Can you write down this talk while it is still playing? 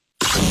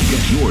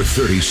your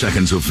 30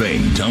 seconds of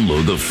fame.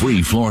 Download the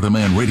free Florida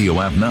Man Radio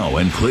app now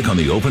and click on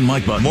the open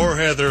mic button. More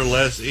Heather,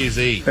 less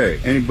Easy. Hey,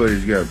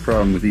 anybody's got a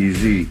problem with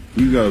Easy,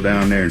 you go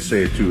down there and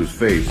say it to his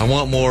face. I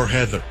want more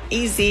Heather.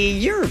 Easy,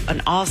 you're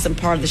an awesome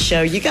part of the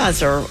show. You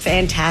guys are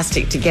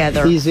fantastic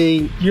together.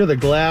 Easy, you're the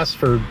glass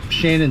for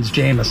Shannon's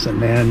Jameson,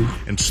 man.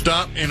 And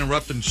stop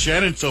interrupting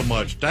Shannon so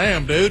much.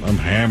 Damn, dude. I'm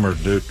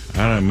hammered, Duke.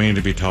 I don't mean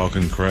to be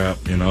talking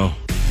crap, you know.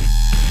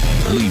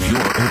 Leave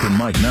your open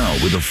mic now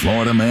with the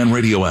Florida Man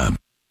Radio app.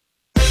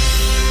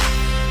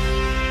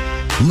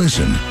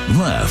 Listen,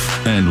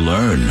 laugh, and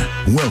learn.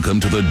 Welcome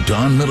to the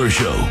Don Miller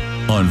Show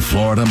on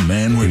Florida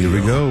Man Radio. Here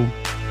we go.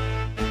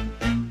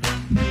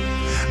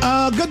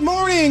 Good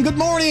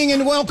morning,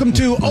 and welcome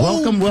to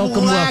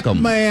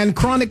Welcome. Man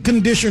Chronic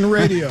Condition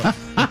Radio.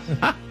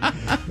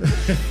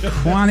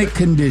 Chronic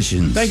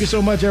conditions. Thank you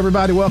so much,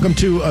 everybody. Welcome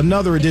to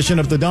another edition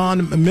of the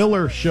Don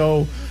Miller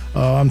Show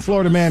on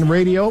Florida Man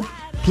Radio.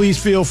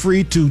 Please feel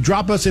free to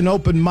drop us an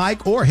open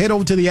mic or head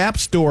over to the App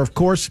Store, of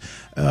course.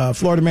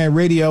 Florida Man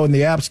Radio in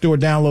the App Store.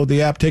 Download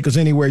the app. Take us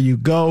anywhere you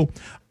go.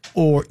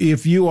 Or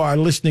if you are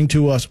listening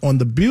to us on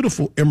the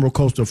beautiful Emerald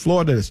Coast of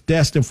Florida, that's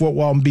Destin, Fort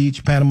Walton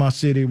Beach, Panama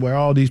City, where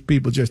all these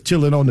people just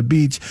chilling on the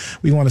beach,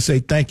 we want to say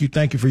thank you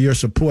for your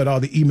support, all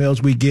the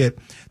emails we get.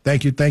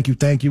 Thank you.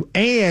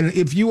 And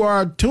if you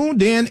are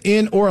tuned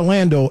in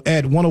Orlando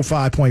at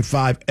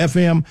 105.5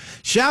 FM,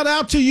 shout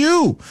out to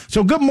you.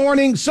 So good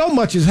morning. So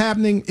much is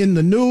happening in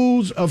the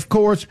news, of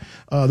course.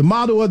 The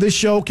motto of this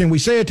show, can we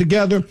say it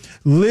together?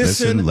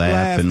 Listen,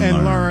 laugh, and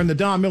learn. The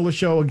Don Miller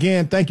Show.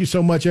 Again, thank you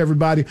so much,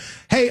 everybody.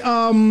 Hey,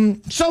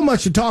 so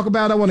much to talk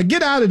about. I want to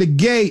get out of the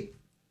gate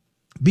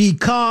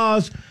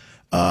because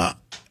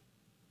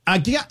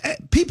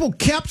people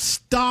kept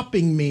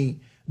stopping me.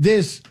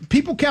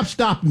 People kept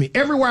stopping me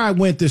everywhere I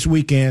went this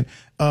weekend.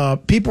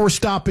 People were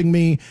stopping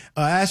me,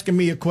 asking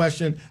me a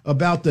question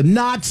about the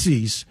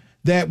Nazis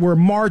that were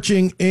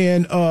marching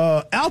in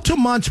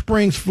Altamont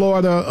Springs,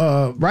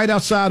 Florida, right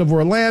outside of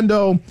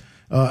Orlando.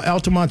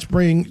 Altamont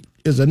Springs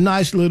is a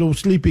nice little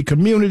sleepy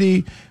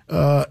community,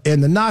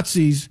 and the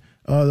Nazis,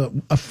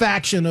 a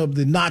faction of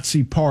the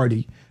Nazi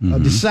party,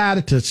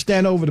 decided to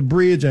stand over the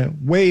bridge and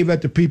wave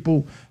at the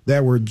people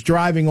that were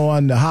driving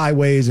on the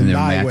highways and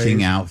byways.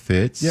 Matching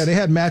outfits. Yeah, they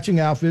had matching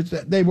outfits.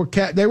 They were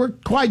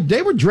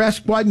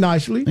dressed quite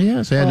nicely.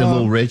 Yes, they had their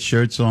little red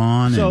shirts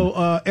on.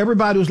 So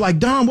everybody was like,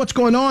 Don, what's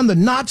going on? The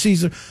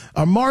Nazis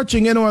are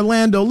marching in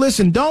Orlando.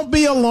 Listen, don't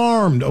be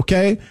alarmed,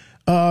 okay,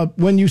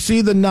 when you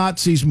see the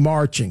Nazis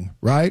marching,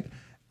 right?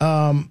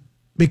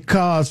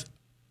 Because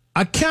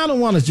I kind of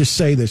want to just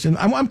say this, and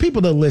I want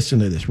people to listen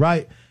to this,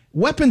 right?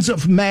 Weapons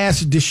of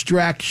mass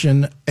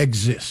distraction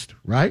exist,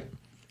 right?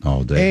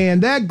 All day.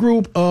 And that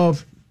group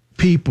of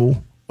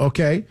people,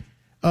 okay,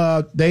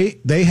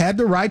 they had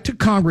the right to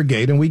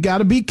congregate, and we got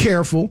to be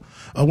careful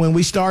when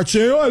we start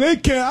saying, oh, they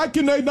can't, how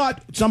can they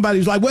not?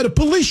 Somebody's like, well, the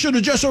police should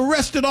have just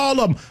arrested all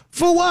of them.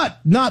 For what?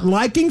 Not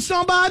liking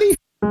somebody?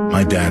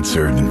 My dad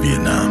served in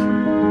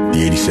Vietnam, the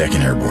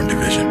 82nd Airborne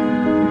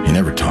Division. He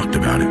never talked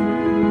about it,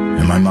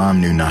 and my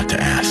mom knew not to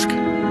ask.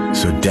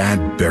 So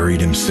Dad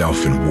buried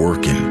himself in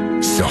work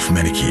and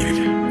self-medicated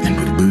and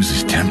would lose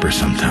his temper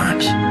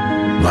sometimes.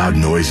 Loud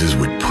noises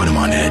would put him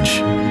on edge.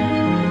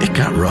 It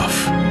got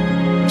rough.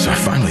 So I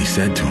finally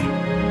said to him,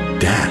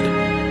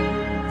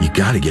 Dad, you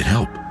gotta get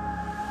help.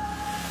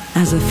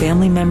 As a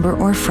family member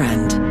or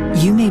friend,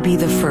 you may be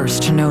the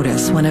first to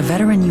notice when a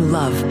veteran you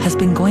love has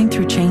been going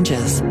through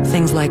changes.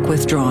 Things like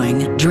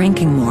withdrawing,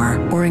 drinking more,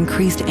 or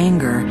increased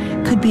anger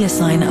could be a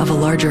sign of a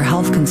larger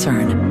health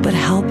concern, but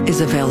help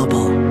is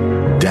available.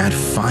 Dad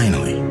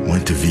finally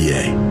went to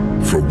VA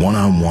for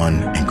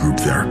one-on-one and group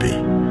therapy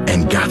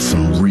and got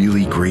some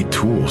really great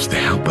tools to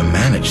help him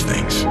manage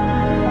things.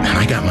 And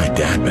I got my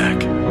dad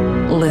back.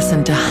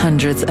 Listen to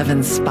hundreds of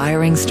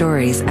inspiring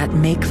stories at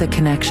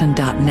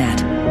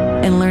maketheconnection.net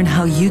and learn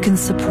how you can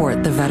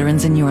support the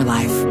veterans in your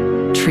life.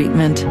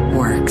 Treatment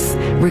works.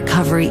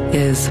 Recovery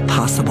is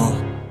possible.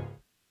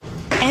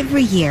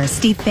 Every year,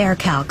 Steve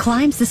Faircal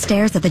climbs the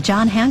stairs of the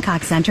John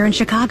Hancock Center in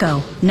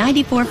Chicago,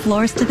 94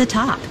 floors to the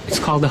top. It's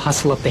called the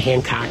hustle up the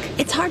Hancock.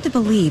 It's hard to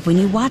believe when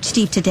you watch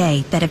Steve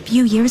today that a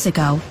few years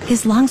ago,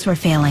 his lungs were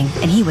failing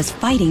and he was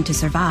fighting to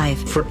survive.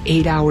 For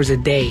 8 hours a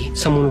day,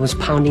 someone was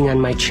pounding on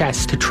my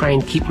chest to try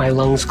and keep my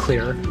lungs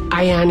clear.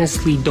 I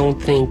honestly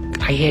don't think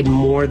I had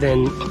more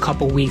than a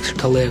couple weeks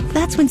to live.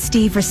 That's when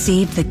Steve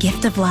received the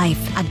gift of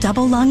life, a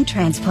double lung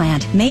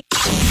transplant.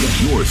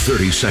 Get your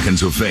 30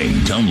 seconds of fame.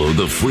 Download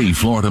the free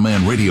Florida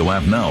Man Radio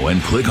app now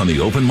and click on the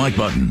open mic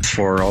button.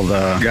 For all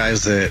the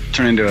guys that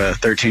turn into a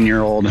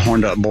 13-year-old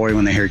horned up boy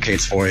when they hear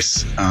Kate's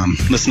voice,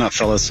 listen up,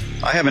 fellas.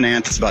 I have an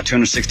aunt that's about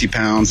 260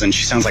 pounds, and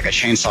she sounds like a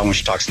chainsaw when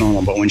she talks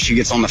normal, but when she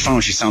gets on the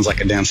phone, she sounds like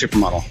a damn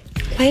supermodel.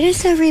 Why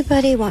does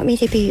everybody want me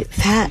to be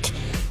fat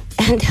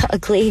and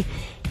ugly?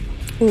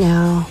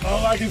 No.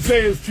 All I can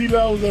say is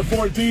kilos at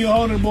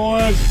 1,400,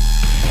 boys.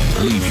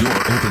 Leave your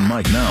open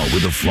mic now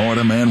with the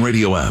Florida Man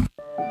Radio app.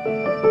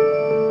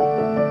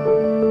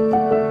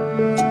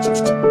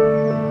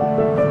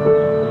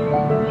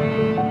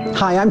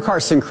 Hi, I'm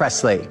Carson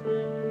Kressley.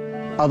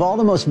 Of all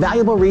the most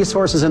valuable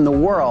resources in the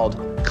world,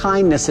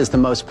 kindness is the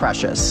most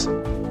precious.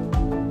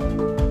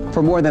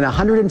 For more than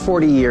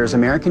 140 years,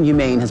 American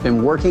Humane has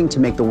been working to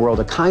make the world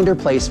a kinder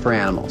place for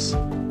animals.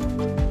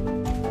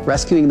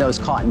 Rescuing those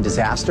caught in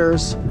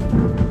disasters,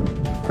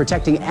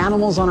 protecting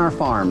animals on our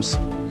farms,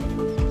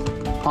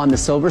 on the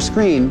silver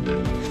screen,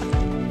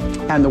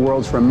 and the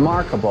world's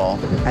remarkable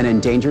and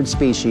endangered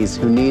species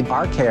who need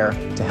our care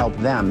to help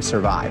them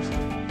survive.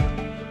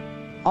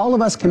 All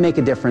of us can make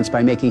a difference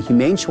by making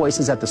humane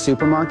choices at the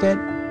supermarket,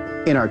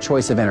 in our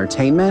choice of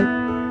entertainment,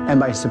 and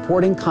by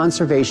supporting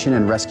conservation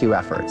and rescue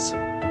efforts.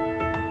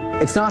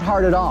 It's not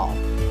hard at all.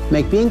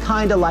 Make being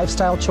kind a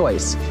lifestyle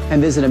choice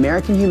and visit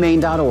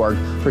AmericanHumane.org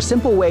for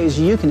simple ways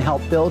you can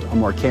help build a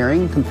more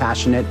caring,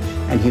 compassionate,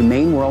 and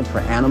humane world for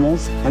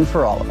animals and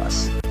for all of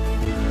us.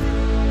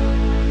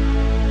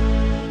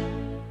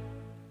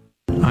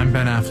 I'm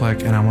Ben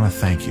Affleck, and I want to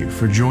thank you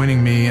for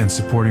joining me and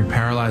supporting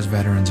Paralyzed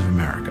Veterans of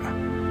America.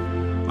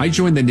 I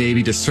joined the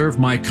Navy to serve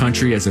my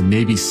country as a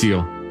Navy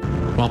SEAL.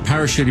 While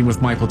parachuting with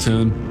my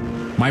platoon,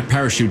 my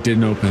parachute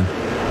didn't open.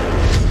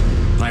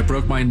 I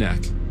broke my neck.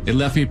 It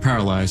left me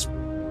paralyzed.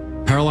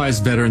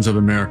 Paralyzed Veterans of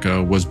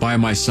America was by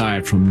my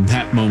side from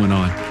that moment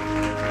on.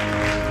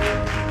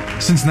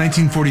 Since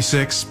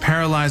 1946,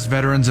 Paralyzed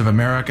Veterans of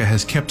America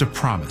has kept a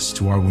promise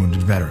to our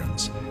wounded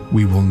veterans.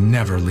 We will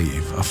never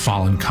leave a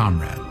fallen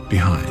comrade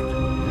behind.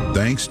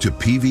 Thanks to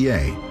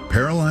PVA,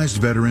 paralyzed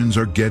veterans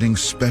are getting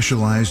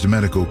specialized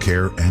medical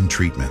care and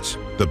treatments,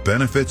 the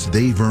benefits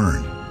they've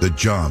earned, the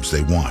jobs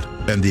they want,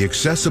 and the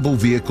accessible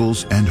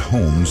vehicles and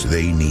homes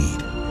they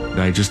need.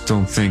 I just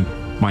don't think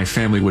my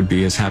family would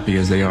be as happy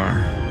as they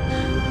are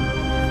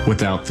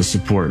without the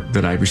support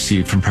that I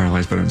received from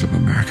Paralyzed Veterans of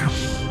America.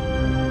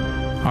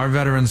 Our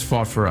veterans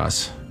fought for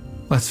us.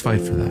 Let's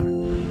fight for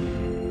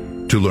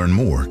them. To learn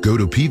more, go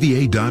to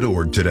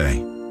PVA.org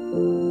today.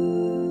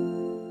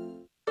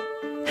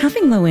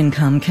 Having low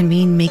income can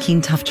mean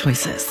making tough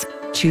choices.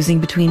 Choosing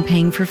between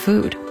paying for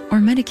food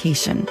or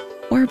medication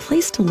or a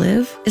place to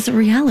live is a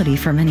reality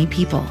for many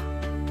people.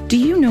 Do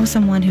you know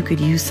someone who could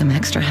use some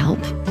extra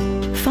help?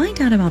 Find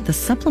out about the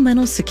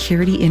Supplemental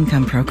Security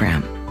Income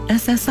Program,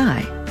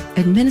 SSI,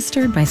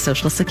 administered by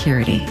Social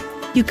Security.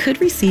 You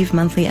could receive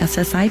monthly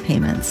SSI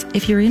payments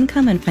if your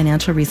income and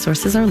financial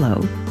resources are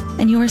low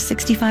and you are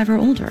 65 or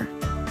older,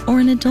 or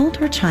an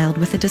adult or child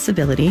with a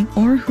disability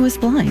or who is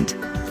blind.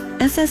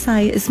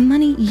 SSI is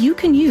money you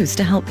can use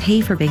to help pay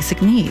for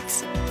basic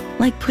needs,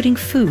 like putting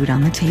food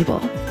on the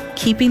table,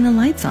 keeping the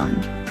lights on,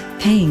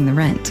 paying the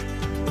rent.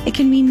 It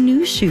can mean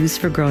new shoes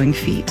for growing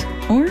feet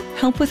or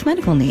help with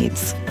medical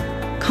needs.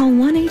 Call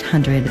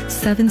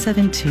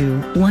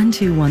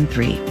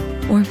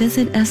 1-800-772-1213 or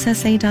visit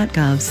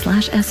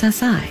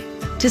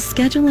ssa.gov/SSI to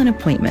schedule an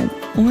appointment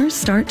or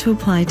start to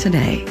apply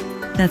today.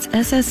 That's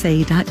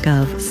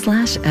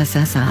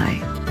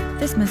ssa.gov/SSI.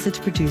 This message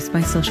produced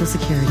by Social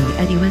Security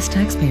at U.S.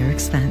 taxpayer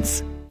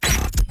expense.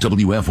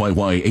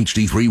 WFYY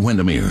HD3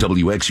 Windermere,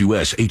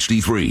 WXUS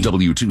HD3,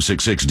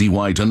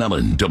 W266DY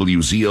Tunellen,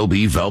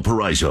 WZLB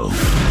Valparaiso,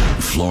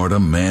 Florida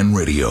Man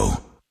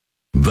Radio.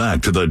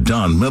 Back to the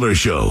Don Miller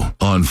Show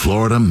on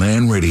Florida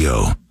Man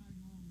Radio.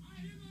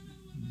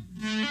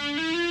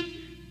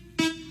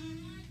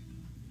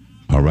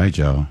 All right,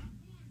 y'all.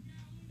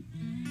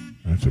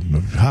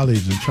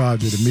 Holly's in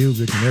charge of the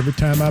music, and every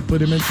time I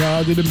put him in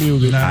charge of the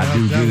music, I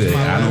do good.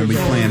 I don't be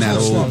playing that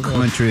old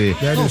country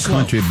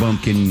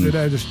bumpkin.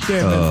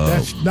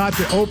 That's not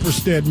the Oprah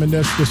Stedman.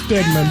 That's the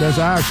Stedman. That's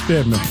our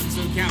Stedman.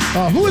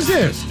 Who is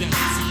this?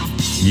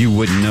 You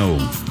wouldn't know.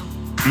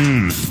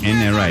 Ain't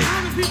that right?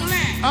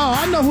 Oh,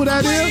 I know who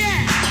that is.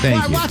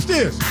 Thank you. Watch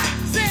this.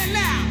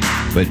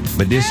 But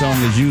this song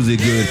is usually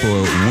good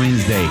for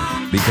Wednesday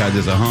because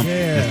it's a hump.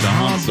 Yeah, it's a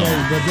hump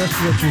song. But that's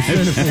what you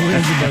sent it for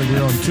Wednesday, but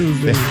we're on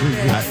Tuesday.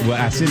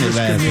 I sent it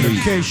last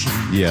week.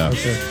 Yeah.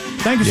 Okay.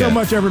 Thank you so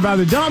much,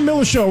 everybody. The Don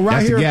Miller Show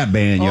right here. That's the Gap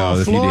Band, y'all,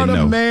 if you didn't know.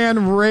 Florida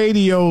Man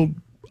Radio.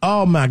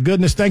 Oh, my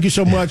goodness. Thank you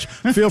so much.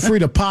 Feel free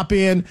to pop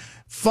in.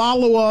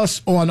 Follow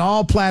us on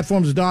all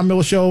platforms, The Don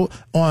Miller Show,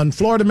 on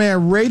Florida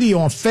Man Radio.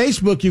 On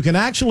Facebook, you can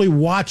actually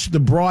watch the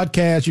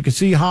broadcast. You can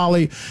see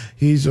Holly.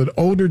 He's an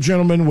older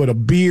gentleman with a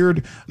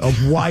beard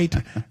of white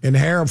and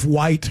hair of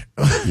white.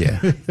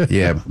 Yeah,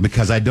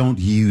 because I don't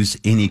use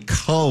any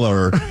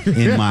color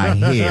in my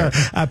hair.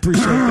 I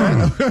appreciate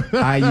that.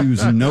 I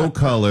use no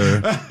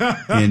color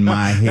in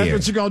my hair. That's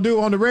what you're going to do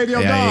on the radio,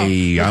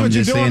 Hey, dog. I'm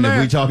just saying that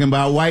we're talking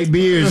about white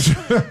beards.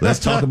 Let's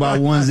talk about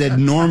ones that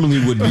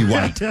normally would be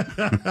white.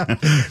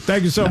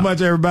 Thank you so much,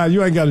 everybody.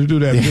 You ain't got to do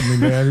that with me,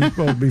 man. You're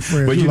supposed to be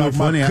friends. But you know, like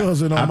funny, my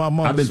cousin on my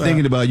mama's I've been side.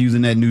 thinking about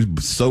using that new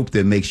soap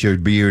that makes your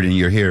beard and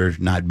your hair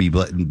not be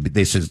black.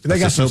 They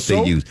got some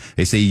soap they use.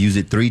 They say use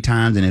it 3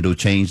 times and it'll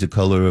change the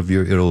color of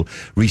your. It'll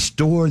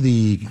restore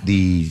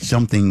the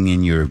something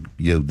in your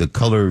the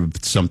color of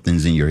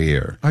something's in your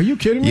hair. Are you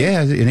kidding me?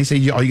 Yeah, and they say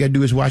all you got to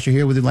do is wash your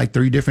hair with it like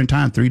 3 different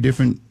times, 3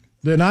 different.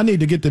 Then I need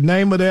to get the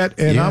name of that,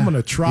 and I'm going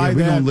to try that.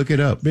 We're going to look it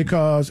up.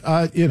 Because,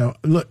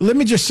 let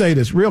me just say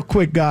this real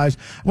quick, guys.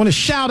 I want to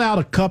shout out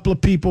a couple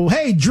of people.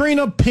 Hey,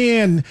 Drina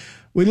Penn,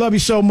 We love you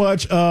so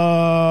much.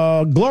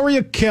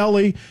 Gloria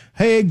Kelly.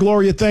 Hey,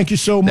 Gloria, thank you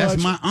so much.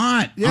 That's my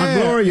aunt, Yeah.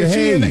 Aunt Gloria. Is she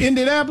Hey, in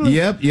Indianapolis?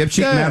 Yep.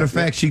 Matter of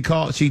fact, she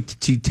called. She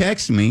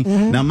texted me.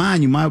 Mm-hmm. Now,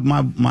 mind you,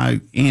 my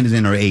aunt is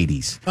in her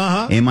 80s,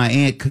 and my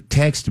aunt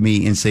texted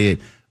me and said,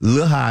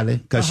 "Lil Holly,"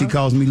 because she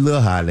calls me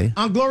Lil Holly.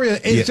 Aunt Gloria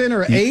is in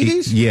her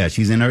 80s. Yeah,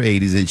 she's in her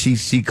 80s, and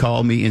she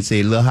called me and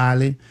said, "Lil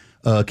Holly,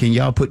 can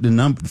y'all put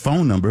the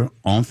phone number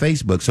on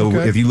Facebook?" So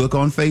if you look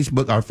on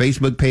Facebook, our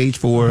Facebook page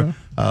for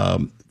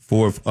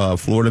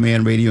Florida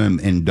Man Radio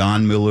and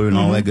Don Miller and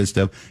all that good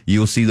stuff,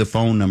 you'll see the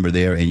phone number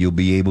there, and you'll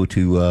be able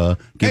to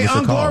give us a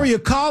Aunt call. Gloria,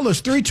 call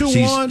us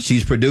 321.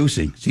 She's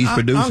producing.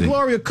 Aunt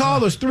Gloria,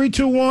 call us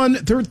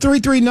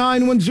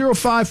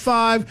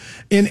 321-339-1055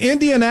 in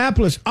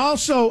Indianapolis.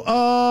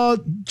 Also,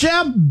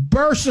 Jeb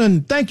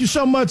Burson, thank you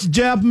so much,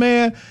 Jeb,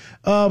 man.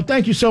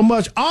 Thank you so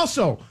much.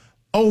 Also,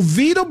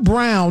 Ovita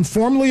Brown,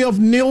 formerly of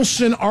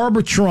Nielsen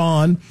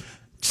Arbitron,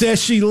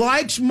 says she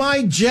likes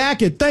my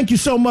jacket. Thank you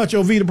so much,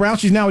 Ovita Brown.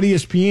 She's now at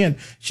ESPN.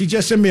 She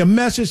just sent me a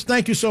message.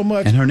 Thank you so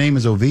much. And her name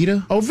is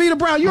Ovita? Ovita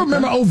Brown. You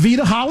remember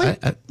Ovita, Holly?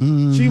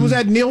 She was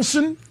at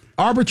Nielsen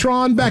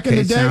Arbitron back in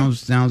the day.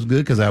 Sounds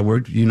good because I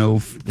worked,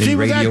 in she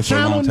radio was for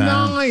at a long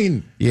Channel time.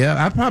 9.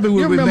 Yeah, I probably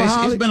would remember.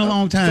 It's been a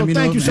long time. So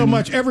thank you so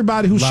much,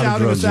 everybody who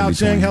shouted us out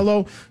saying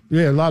hello.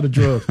 Yeah, a lot of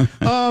drugs.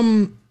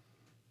 I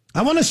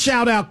want to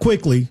shout out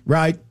quickly,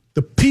 right,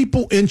 the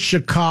people in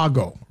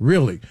Chicago,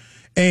 really.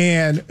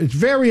 And it's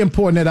very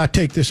important that I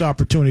take this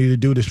opportunity to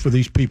do this for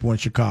these people in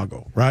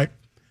Chicago, right?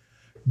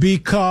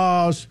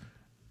 Because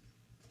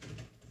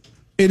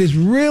it is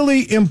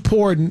really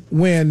important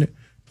when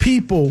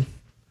people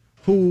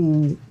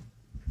who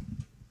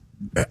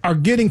are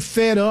getting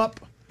fed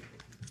up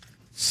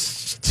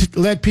to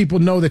let people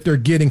know that they're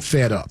getting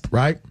fed up,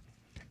 right?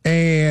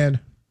 And,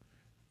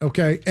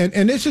 okay,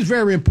 and this is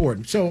very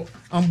important. So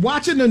I'm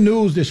watching the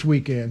news this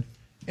weekend,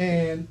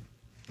 and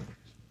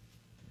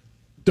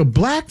the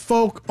black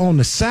folk on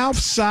the south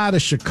side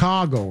of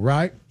Chicago,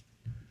 right,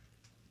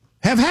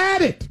 have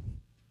had it.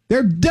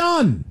 They're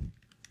done.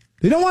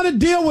 They don't want to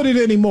deal with it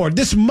anymore.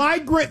 This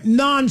migrant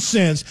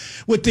nonsense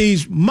with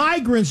these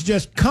migrants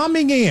just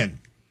coming in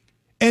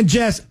and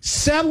just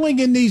settling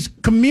in these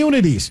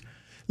communities.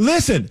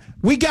 Listen,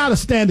 we got to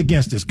stand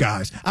against this,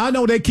 guys. I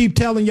know they keep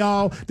telling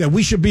y'all that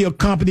we should be a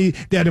country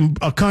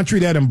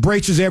that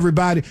embraces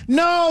everybody.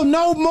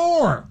 No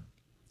more.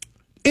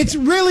 It's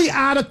really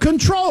out of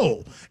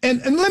control. And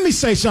let me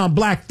say something,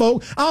 black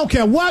folk. I don't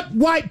care what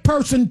white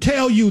person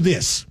tell you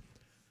this.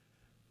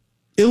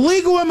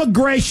 Illegal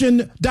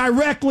immigration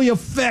directly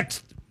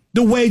affects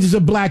the wages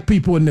of black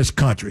people in this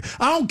country.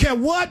 I don't care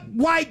what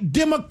white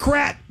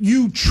Democrat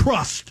you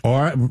trust.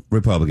 Or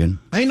Republican.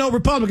 Ain't no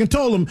Republican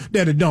told them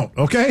that it don't,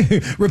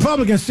 okay?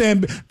 Republicans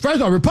saying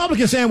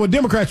what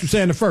Democrats were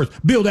saying at first,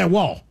 build that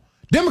wall.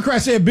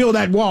 Democrats said build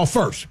that wall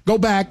first. Go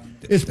back.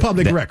 It's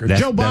public record.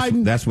 Joe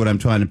Biden. That's what I'm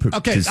trying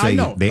to say. I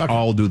know. They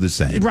all do the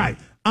same. Right.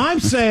 I'm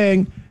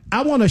saying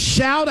I want to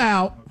shout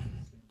out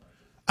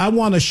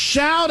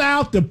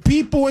the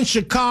people in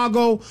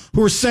Chicago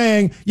who are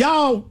saying,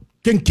 y'all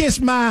can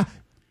kiss my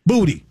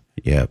booty.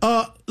 Yeah.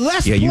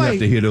 You have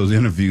to hear those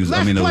interviews.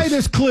 Let's play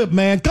this clip,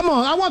 man. Come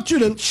on. I want you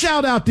to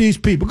shout out these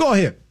people. Go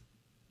ahead.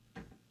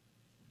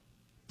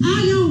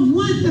 I don't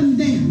want them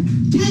there.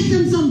 Take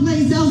them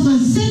someplace else or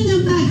send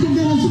them back to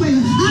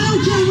Venezuela. I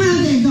don't care where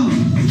they go.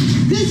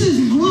 This is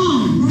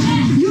wrong.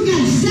 You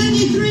got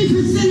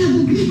 73% of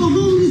the people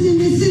homeless in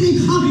this city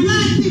are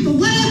black people.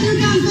 What have you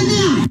done for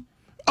them?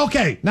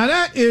 Okay, now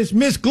that is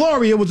Miss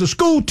Gloria, was a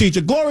school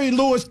teacher. Gloria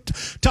Lewis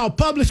taught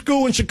public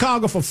school in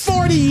Chicago for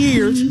 40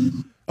 years,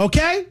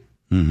 okay?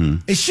 Mm-hmm.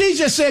 And she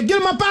just said, get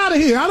them up out of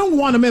here. I don't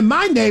want them in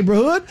my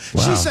neighborhood.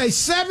 Wow. She said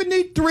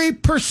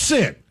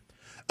 73%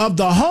 of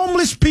the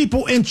homeless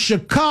people in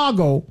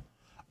Chicago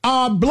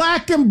are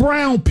black and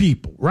brown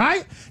people,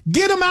 right?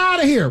 Get them out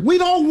of here. We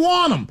don't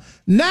want them.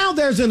 Now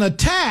there's an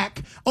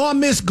attack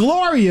on Miss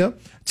Gloria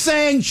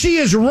saying she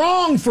is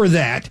wrong for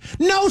that.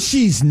 No,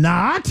 she's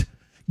not.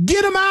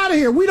 Get them out of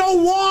here. We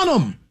don't want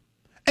them.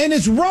 And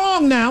it's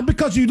wrong now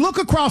because you look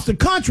across the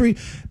country,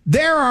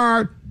 there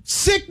are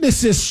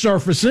sicknesses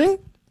surfacing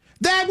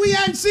that we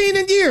hadn't seen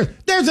in years.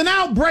 There's an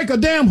outbreak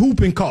of damn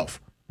whooping cough.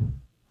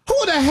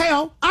 Who the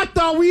hell? I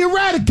thought we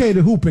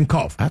eradicated whooping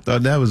cough. I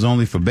thought that was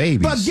only for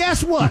babies. But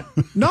guess what?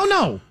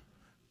 No.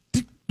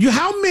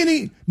 How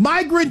many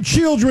migrant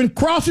children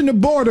crossing the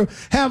border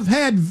have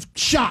had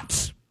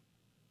shots?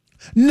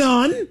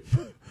 None.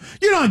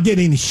 You're not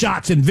getting any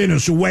shots in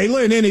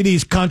Venezuela and any of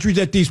these countries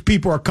that these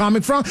people are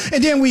coming from.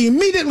 And then we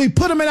immediately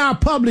put them in our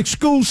public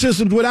school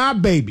systems with our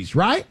babies,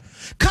 right?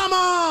 Come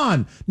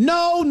on.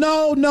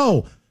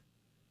 No.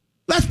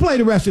 Let's play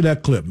the rest of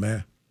that clip,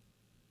 man.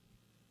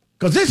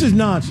 Because this is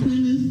nonsense.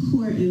 Plymouth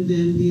Court in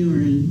Van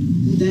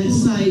Buren, that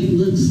site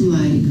looks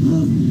like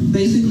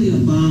basically a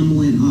bomb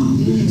went off.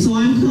 So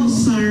I'm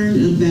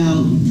concerned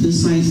about the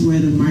sites where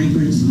the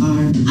migrants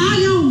are.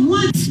 I don't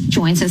want...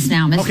 Joins us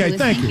now, Ms. Okay,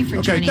 Lewis, thank you. for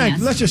Okay, joining thank us.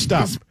 you. Let's just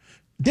stop.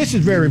 This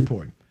is very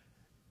important.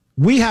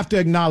 we have to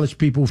acknowledge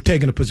people who've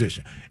taken a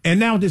position. And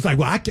now it's like,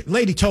 well,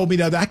 lady told me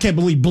that I can't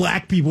believe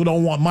black people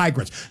don't want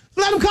migrants.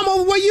 Let them come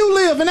over where you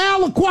live in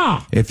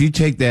Alaqua. If you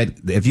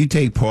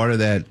take part of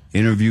that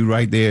interview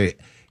right there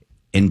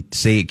and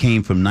say it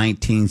came from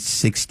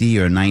 1960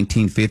 or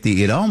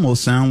 1950, it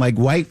almost sounds like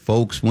white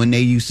folks when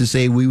they used to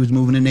say we was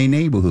moving in their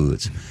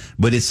neighborhoods.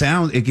 But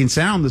it can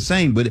sound the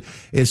same, but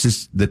it's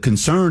just the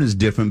concern is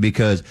different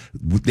because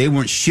they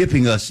weren't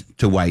shipping us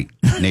to white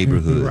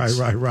neighborhoods.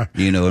 Right.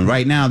 You know, and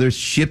right now they're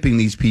shipping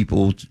these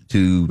people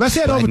to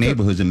black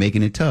neighborhoods and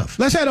making it tough.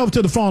 Let's head over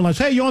to the phone lines.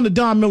 Hey, you're on the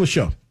Don Miller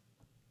Show.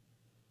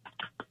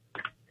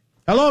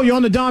 Hello, you're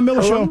on the Don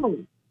Miller Show.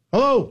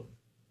 Hello.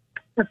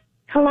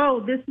 Hello,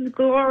 this is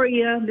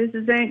Gloria. This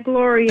is Aunt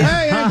Gloria.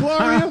 Hey, Aunt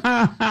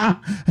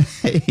Gloria.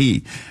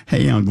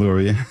 Hey, Aunt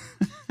Gloria.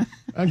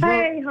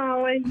 Hey,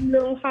 Holly.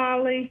 Little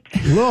Holly.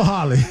 Little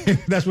Holly.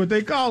 That's what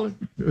they call it.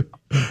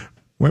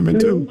 Women,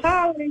 too. Little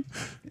Holly.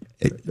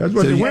 That's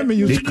what the women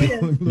used to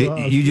call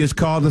it. You just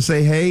called to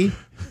say hey?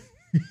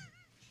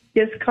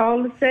 Just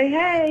called to say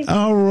hey.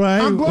 All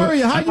right. Aunt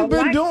Gloria, how you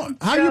been doing?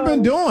 How you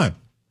been doing?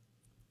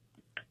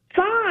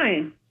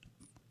 Fine.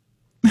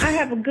 I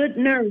have a good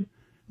nurse.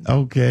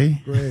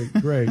 Okay.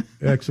 Great.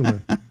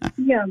 Excellent.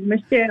 Yeah,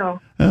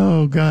 Michelle.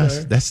 Oh, gosh.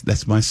 Okay.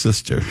 That's my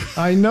sister.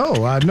 I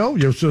know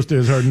your sister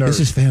is her nurse.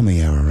 This is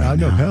Family Hour right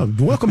now. Hell,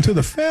 welcome to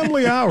the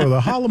Family Hour,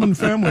 the Holloman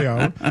Family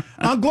Hour.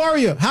 Aunt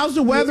Gloria, how's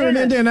the weather in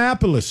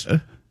Indianapolis?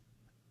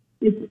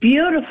 It's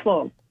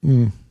beautiful.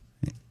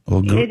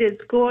 Well, it is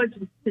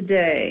gorgeous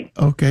today.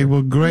 Okay,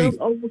 well, great.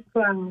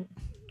 Overcloud.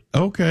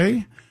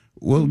 Okay.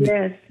 Well,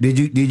 yes. Did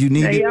you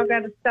need? Now, y'all got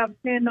to stop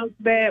saying those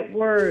bad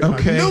words.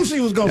 Okay. I knew she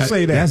was gonna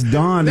say that. That's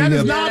Don. That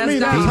is not me.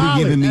 That's Holly.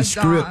 He giving me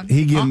script.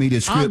 He giving me the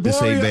script to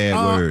say bad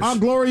words. Aunt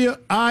Gloria,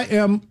 I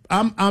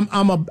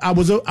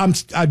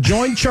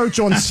joined church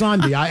on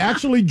Sunday. I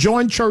actually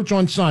joined church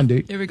on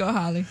Sunday. Here we go,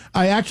 Holly.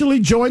 I actually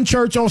joined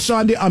church on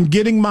Sunday. I'm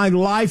getting my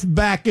life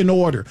back in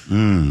order,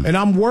 and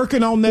I'm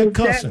working on that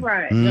cussing. Is that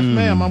right? Yes,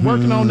 ma'am. I'm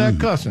working on that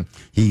cussing.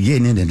 He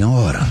getting it in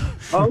order.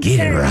 Okay,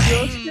 get it right.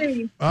 We'll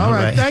see. All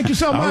right. Thank you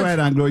so much. All right,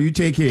 Aunt Gloria. You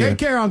take care. Take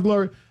care, Aunt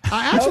Gloria.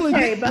 I actually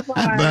bye-bye.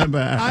 Bye-bye.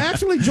 I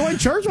actually joined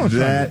church on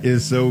Sunday. That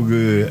is so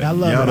good. I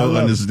love Y'all it. don't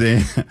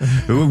understand.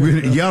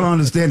 Y'all don't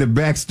understand the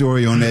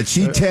backstory on that.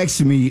 She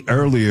texted me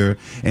earlier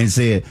and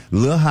said,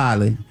 "Lil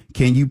Holly,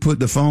 can you put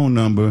the phone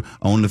number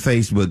on the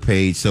Facebook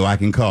page so I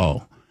can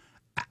call?"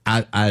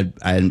 I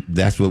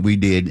that's what we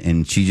did,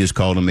 and she just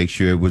called to make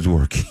sure it was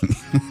working.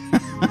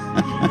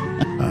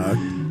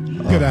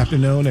 Good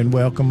afternoon and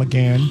welcome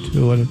again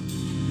to a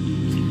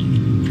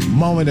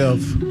moment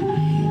of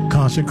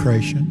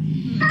consecration.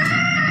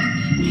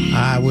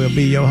 I will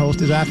be your host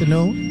this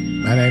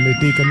afternoon. My name is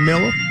Deacon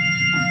Miller,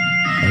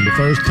 and the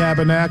first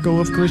tabernacle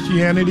of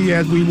Christianity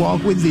as we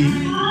walk with the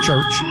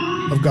Church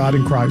of God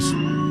in Christ.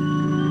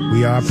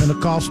 We are a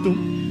Pentecostal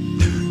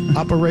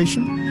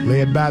operation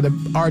led by the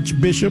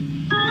Archbishop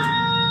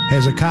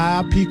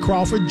Hezekiah P.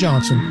 Crawford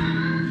Johnson.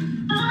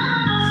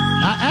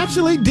 I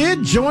actually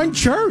did join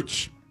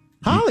church.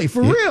 Holly,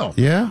 for real.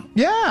 Yeah?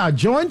 Yeah, I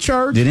joined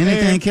church. Did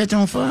anything catch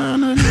on fire?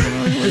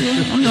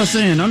 I'm just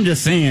saying.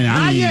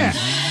 Not yet.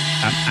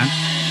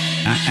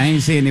 I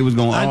ain't saying it was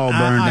going to all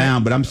burn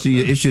down, but I'm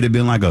seeing it should have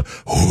been like a,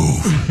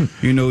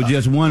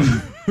 just one,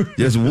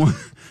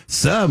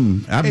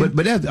 something.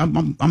 But that's,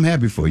 I'm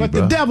happy for you, But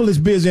bro. the devil is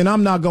busy, and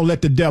I'm not going to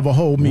let the devil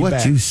hold me back.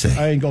 What you say?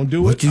 I ain't going to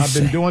do it. I've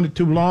been doing it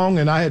too long,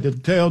 and I had to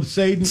tell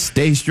Satan.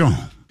 Stay strong.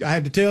 I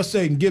had to tell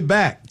Satan, get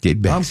back.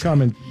 Get back. I'm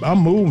coming. I'm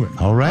moving.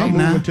 All right, I'm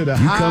now. moving to the You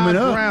high coming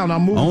up ground.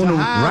 I'm moving on to the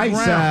high right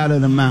ground. side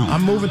of the mountain.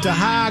 I'm moving to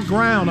high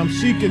ground. I'm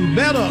seeking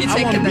better. You're I want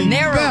taking to the be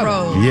narrow better.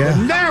 road. Yeah.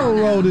 The narrow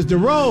road is the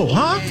road,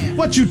 huh?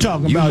 What you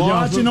talking You about,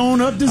 marching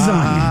on up to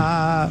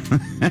Zion.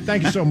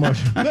 Thank you so much.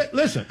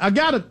 Listen, I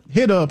got to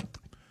hit a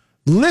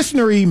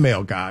listener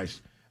email,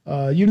 guys.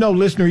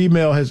 Listener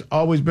email has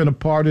always been a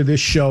part of this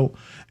show.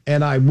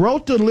 And I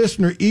wrote the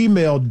listener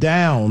email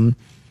down,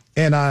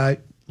 and I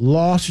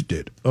lost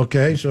it.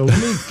 Okay, so let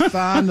me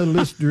find the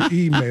listener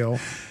email.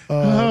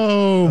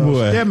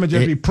 Boy. Stedman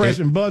just be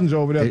pressing buttons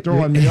over there,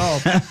 throwing me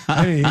off.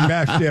 I ain't even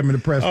ask Stedman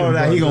to press Oh,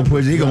 he gonna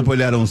put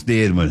that on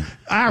Stedman.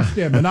 Our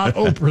Stedman, not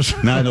Oprah's.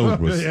 Not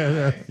Oprah's.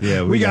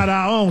 Yeah, we got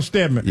our own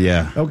Stedman.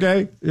 Yeah.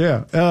 Okay.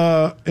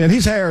 Yeah. And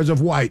his hair is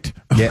of white.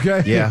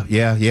 Okay. Yeah.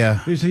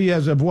 He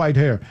has of white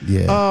hair.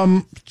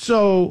 Yeah.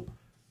 So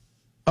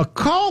a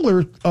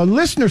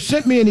listener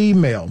sent me an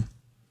email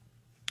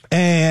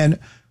and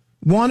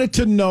wanted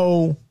to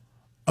know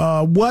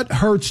what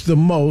hurts the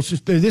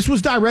most. This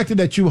was directed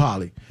at you,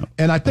 Holly,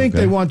 and I think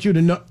they want you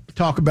to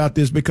talk about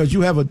this because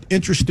you have an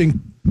interesting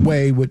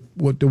way with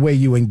the way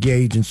you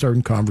engage in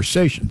certain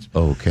conversations.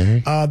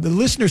 Okay. The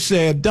listener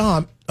said,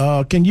 Don,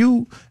 can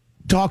you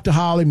talk to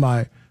Holly?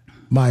 My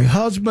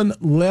husband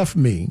left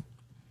me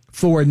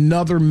for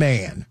another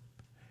man,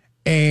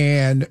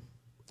 and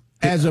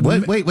As a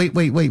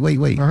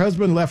wait. Her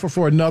husband left her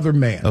for another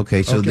man.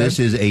 Okay, so this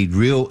is a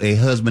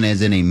husband,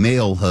 as in a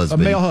male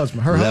husband. A male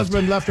husband. Her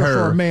husband left her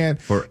for a man,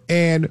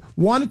 and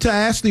wanted to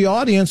ask the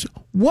audience,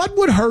 what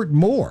would hurt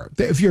more,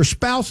 if your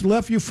spouse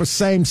left you for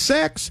same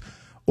sex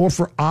or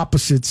for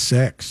opposite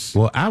sex?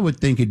 Well, I would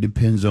think it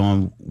depends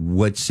on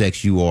what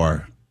sex you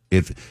are.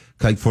 If,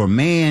 like, for a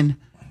man,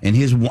 and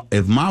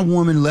if my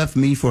woman left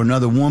me for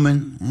another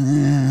woman,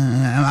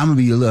 I'm gonna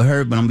be a little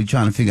hurt, but I'm gonna be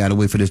trying to figure out a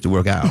way for this to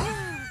work out.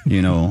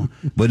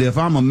 But if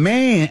I'm a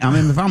man,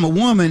 if I'm a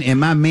woman and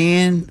my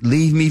man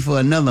leave me for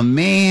another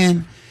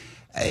man,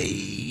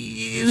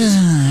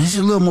 there's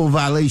a little more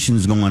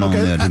violations going on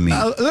there to me.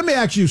 Let me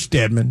ask you,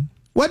 Stedman,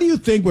 what do you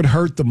think would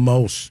hurt the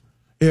most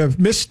if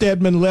Miss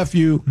Stedman left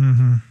you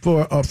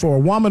for a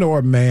woman or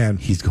a man?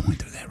 He's going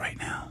through that right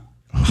now.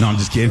 No, I'm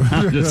just kidding.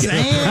 Damn,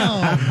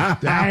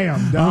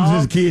 dog. I'm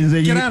just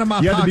kidding. Get out of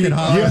my pocket,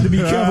 Holly. You have to be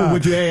careful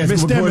what you ask.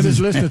 Miss Stedman is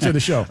listening to the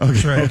show.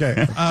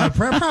 Okay.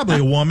 Probably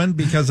a woman,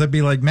 because I'd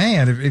be like,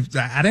 man, if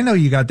I didn't know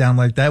you got down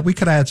like that. We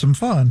could have had some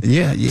fun.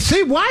 Yeah.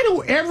 See, why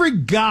do every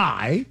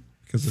guy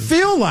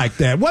feel like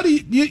that? What do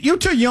you're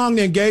too young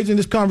to engage in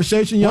this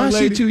conversation, young lady?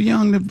 Why is she too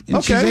young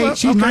to?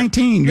 She's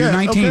 19. You're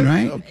 19,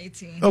 right?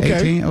 18. Okay.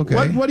 18,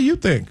 okay. What do you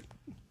think?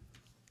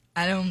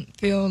 I don't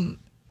feel.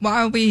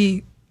 Why are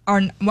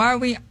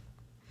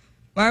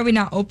we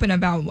not open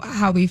about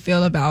how we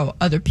feel about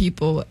other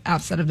people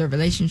outside of the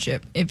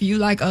relationship? If you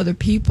like other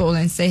people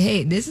and say,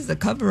 hey, this is a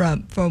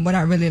cover-up for what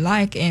I really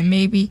like, and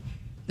maybe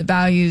the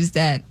values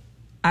that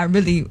I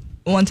really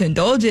want to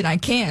indulge in, I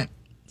can't.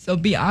 So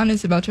be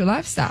honest about your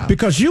lifestyle.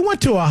 Because you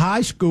went to a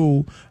high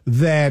school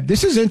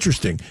this is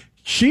interesting.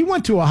 She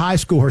went to a high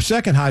school, her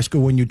second high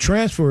school, when you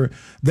transfer,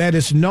 that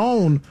is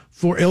known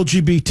for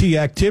LGBT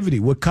activity,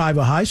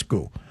 Wekiva High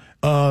School.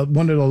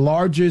 One of the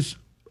largest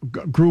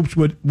groups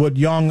with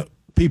young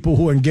people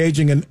who are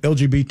engaging in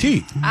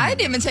LGBT. I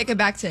didn't even take it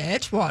back to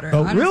Edgewater.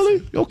 Oh,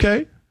 really?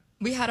 Okay.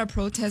 We had a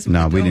protest.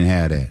 No, we didn't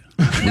have that.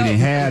 We didn't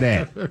have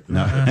that.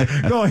 No.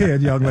 Go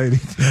ahead, young lady.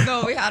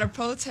 No, we had a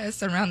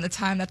protest around the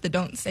time that the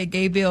Don't Say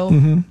Gay bill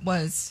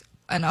was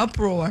an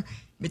uproar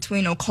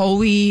between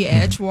Ocoee,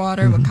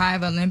 Edgewater,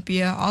 Wekiva,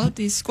 Olympia, all of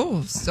these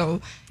schools.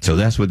 So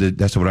that's what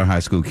our high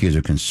school kids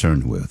are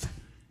concerned with.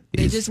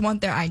 They just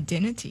want their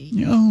identity.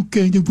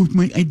 Okay, that was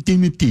my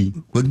identity.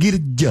 Well, get a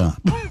job.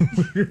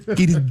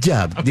 Get a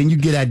job. Then you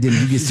get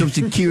identity. You get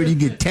Social Security, you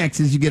get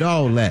taxes, you get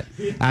all that.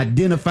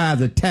 Identify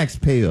as a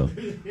taxpayer.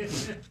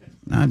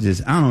 I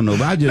don't know.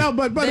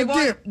 But they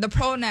want the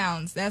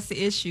pronouns. That's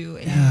the issue.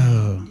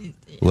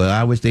 Well,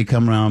 I wish they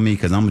come around me,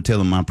 because I'm going to tell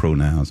them my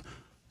pronouns.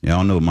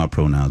 Y'all know my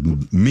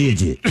pronouns.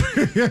 Midget.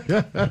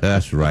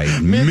 That's right.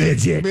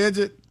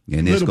 Midget.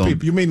 And little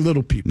people. You mean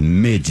little people?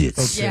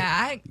 Midgets.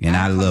 Okay.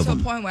 Yeah, I love them.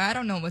 To a point where I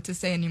don't know what to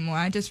say anymore.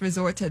 I just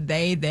resort to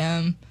they,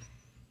 them.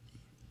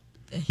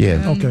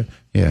 Yeah. Okay.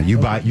 Yeah. You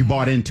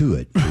bought into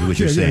it. Is what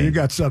you're saying? Yeah, you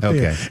got something.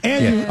 Okay.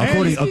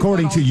 And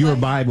according to your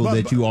Bible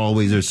that you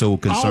always are so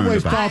concerned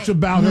always about. Talks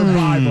about her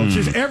Bible.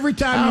 Just every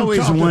time I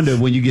always wonder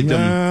when you get them.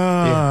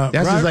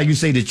 That's right? Just like you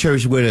say the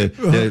church where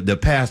the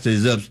pastor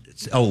is up.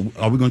 Oh,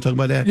 are we going to talk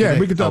about that? Yeah,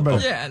 today? we can talk about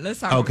it. Yeah, let's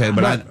talk. Okay,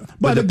 about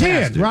but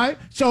again, pastor. right?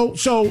 So.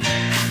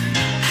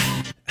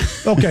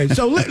 Okay,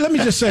 so let me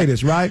just say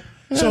this, right?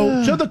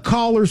 So to the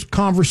caller's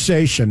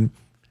conversation,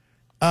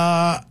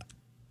 I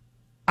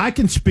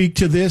can speak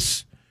to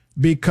this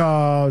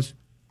because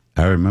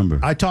I remember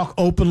I talk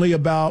openly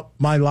about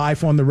my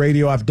life on the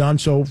radio. I've done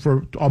so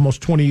for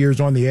almost 20 years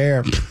on the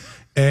air,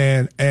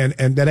 and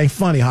that ain't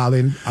funny,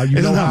 Holly.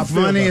 It's not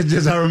funny. It's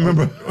just I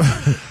remember.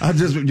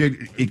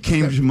 It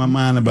came to my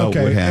mind about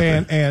what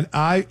happened. And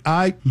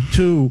I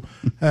too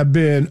have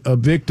been a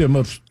victim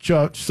of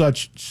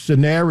such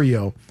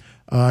scenario.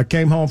 I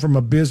came home from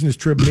a business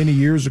trip many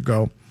years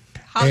ago.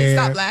 Holly,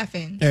 stop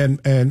laughing.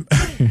 And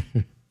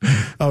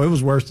oh, it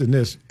was worse than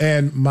this.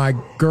 And my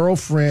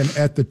girlfriend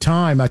at the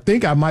time, I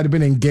think I might have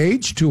been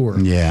engaged to her.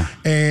 Yeah.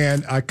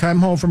 And I come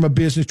home from a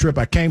business trip.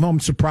 I came home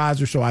and surprised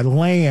her. So I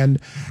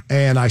land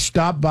and I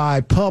stop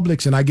by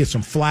Publix and I get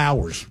some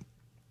flowers.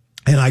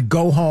 And I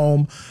go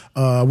home.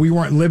 We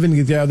weren't living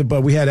together, but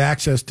we had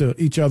access to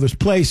each other's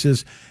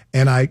places.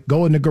 And I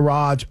go in the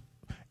garage.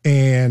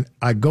 And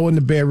I go in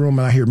the bedroom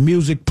and I hear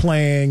music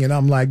playing and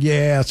I'm like,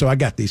 yeah. So I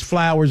got these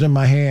flowers in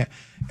my hand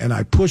and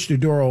I push the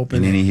door open.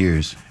 And then he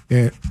hears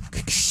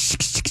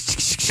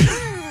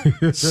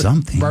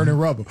something burning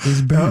rubber.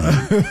 It's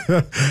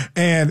burning.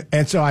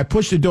 and so I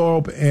pushed the door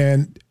open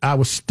and I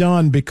was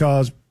stunned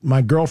because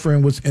my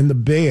girlfriend was in the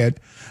bed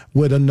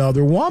with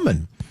another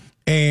woman.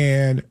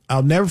 And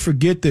I'll never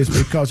forget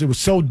this because it was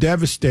so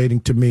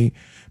devastating to me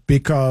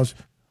because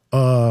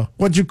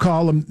what'd you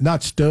call him?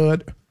 Not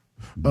stud.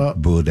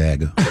 Bull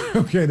dagger.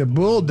 Okay, the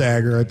bull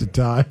dagger at the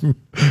time,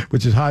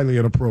 which is highly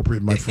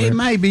inappropriate, my friend. It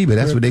might be, but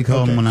that's what they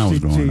called them when I was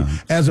growing up.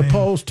 As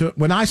opposed to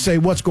when I say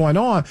what's going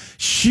on,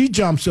 she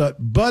jumps up,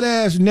 butt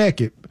ass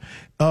naked,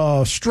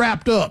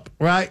 strapped up,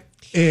 right,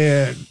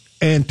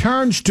 and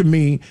turns to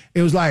me.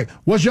 It was like,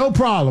 "What's your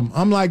problem?"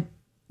 I'm like,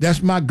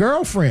 "That's my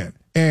girlfriend."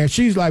 And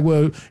she's like,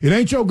 well, it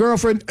ain't your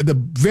girlfriend.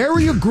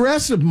 Very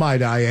aggressive,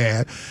 might I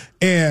add.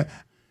 And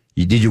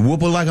did you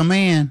whoop her like a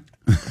man?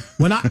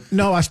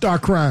 I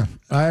start crying.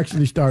 I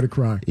actually started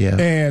crying. Yeah.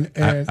 And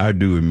I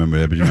do remember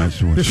that, but you're not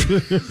sure.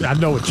 I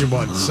know what you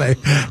want to say.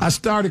 I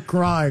started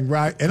crying,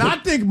 right? And I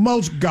think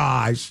most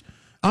guys,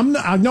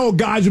 I know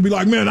guys would be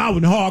like, man, I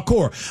was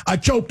hardcore. I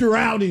choked her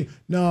out.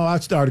 No, I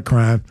started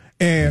crying.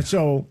 And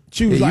so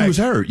she was like. You was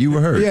hurt. You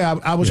were hurt. Yeah,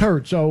 I was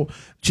hurt. So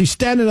she's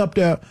standing up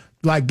there,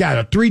 like got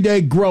a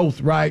 3-day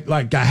growth, right?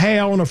 Like got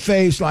hair on her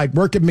face, like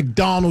working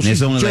McDonald's. There's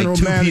She's only like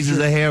 2 pieces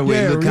of hair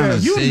with look kind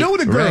of. You knew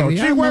the girl. Right.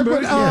 She worked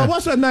with,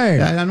 what's her name?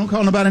 I don't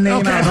call nobody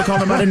name out. Don't call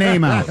nobody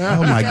name out.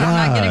 Oh, my God.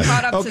 I'm not getting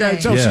caught up Okay, today.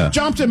 so she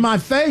jumps in my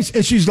face,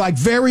 and she's like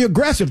very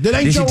aggressive.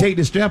 Did she take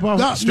the strap off?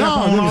 No, strap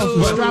on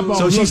off? strap off.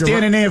 So she's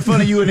standing there in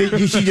front of you,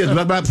 and she just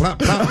blah, blah, blah,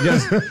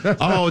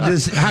 blah,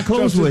 just how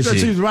close was she?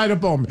 She's right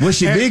up on me. Was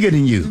she bigger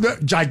than you?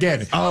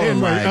 Gigantic. Oh, anyway,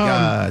 my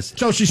gosh.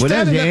 So she's that's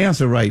standing the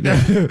answer right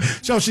there.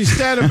 So she's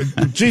standing.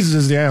 Jesus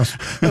is the answer.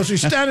 So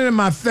she's standing in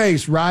my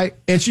face, right?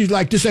 And she's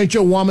like, "This ain't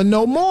your woman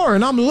no more."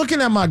 And I'm looking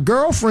at my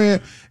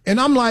girlfriend,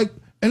 and I'm like,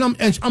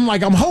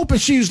 I'm hoping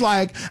she's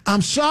like,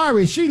 "I'm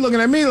sorry." She's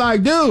looking at me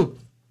like, "Dude,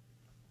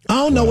 I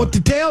don't know what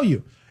to tell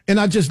you." And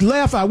I just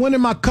left. I went in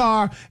my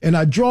car and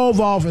I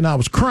drove off, and I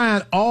was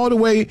crying all the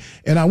way.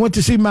 And I went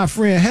to see my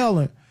friend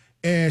Helen,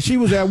 and she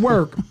was at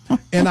work.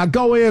 And I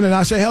go in and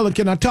I say, "Helen,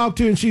 can I talk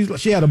to you?" And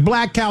she had a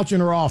black couch in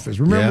her office.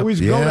 Remember, we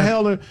used to go to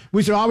Helen. We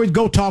used to always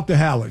go talk to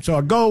Helen. So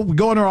we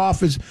go in her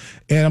office,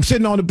 and I'm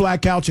sitting on the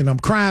black couch, and I'm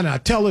crying, and I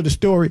tell her the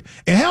story.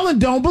 And Helen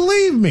don't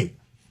believe me.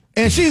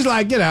 And she's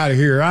like, "Get out of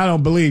here. I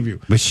don't believe you."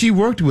 But she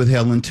worked with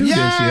Helen, too.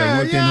 Yeah, she had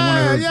worked in one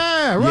of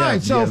her...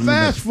 right. So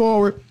fast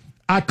forward,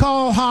 I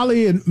call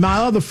Holly and my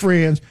other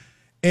friends,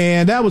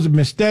 and that was a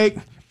mistake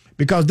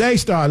because they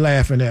started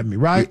laughing at me,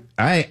 right?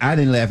 I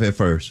didn't laugh at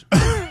first.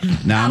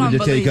 Now I'm gonna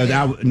just tell you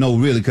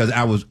because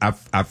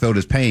I felt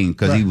his pain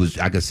because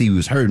I could see he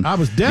was hurting. I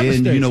was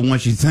devastated. Then,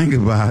 once you think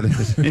about it,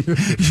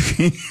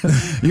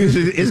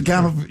 it's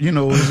kind of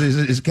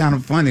it's kind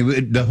of funny.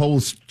 The whole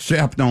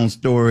strapped on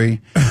story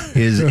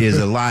is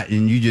a lot,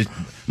 and you just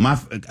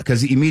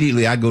because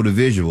immediately I go to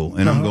visual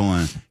and I'm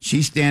going.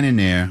 She's standing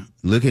there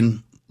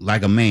looking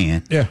like a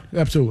man. Yeah,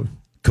 absolutely.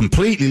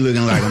 Completely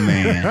looking like a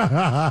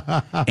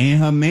man, and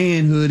her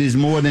manhood is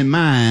more than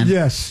mine.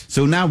 Yes.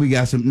 So now we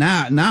got some.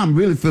 Now I'm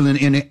really feeling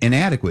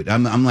inadequate.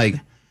 I'm like,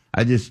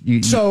 I just.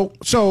 So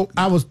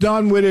I was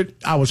done with it.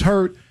 I was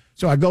hurt.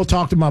 So I go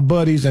talk to my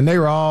buddies, and they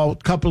were a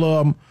couple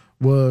of them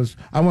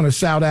I want to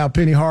shout out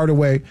Penny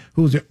Hardaway,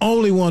 who's the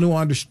only one who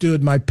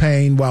understood my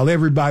pain while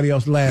everybody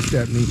else laughed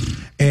at me.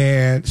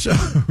 And so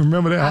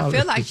remember that. I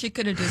feel like she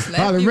could have just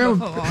left you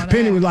remember before all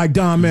Penny that. was like,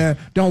 "Don, man,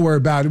 don't worry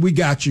about it. We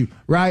got you."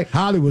 Right?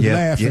 Holly was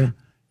laughing.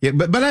 Yeah,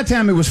 but by that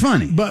time it was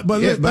funny. But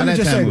let me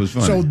just say,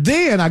 so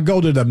then I go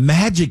to the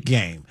Magic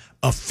game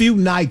a few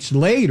nights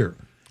later,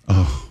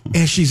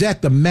 and she's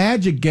at the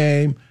Magic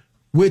game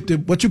with the,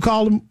 what you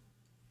call them?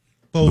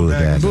 Bull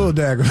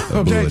dagger.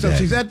 Okay, so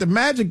she's at the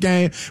Magic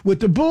game with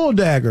the bull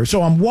dagger.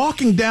 So I'm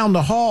walking down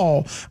the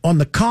hall on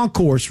the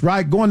concourse,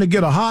 right, going to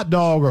get a hot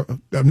dog,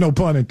 or no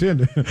pun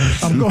intended.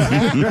 I'm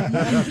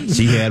going.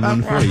 She had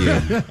one for you.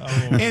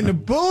 And the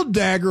bull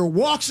dagger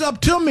walks up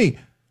to me,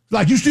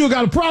 like, "You still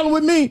got a problem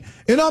with me?"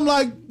 And I'm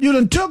like, "You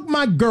done took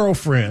my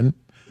girlfriend.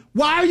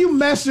 Why are you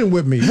messing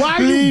with me? Why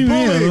are you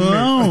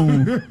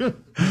bullying me?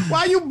 Why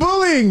are you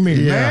bullying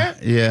me, man?"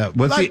 Yeah.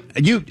 Well, see,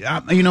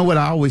 you know what?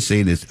 I always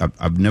say this.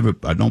 I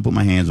don't put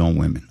my hands on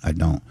women. I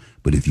don't.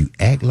 But if you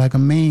act like a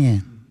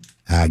man,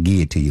 I give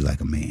it to you like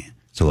a man.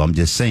 So I'm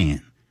just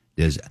saying,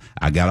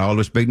 I got all the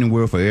respect in the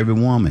world for every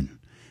woman.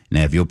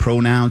 Now, if your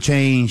pronoun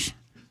change,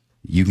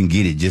 you can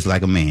get it just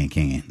like a man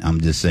can.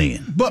 I'm just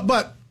saying.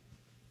 But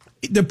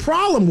the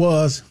problem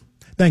was.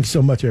 Thank you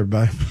so much,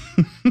 everybody.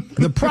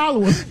 The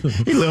problem was...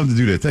 He loves to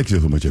do that. Thank you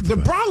so much,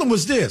 everybody. The problem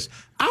was this.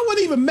 I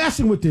wasn't even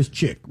messing with this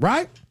chick,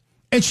 right?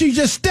 And she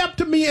just stepped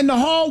to me in the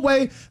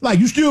hallway like,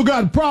 "You still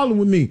got a problem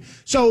with me."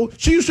 So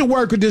she used to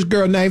work with this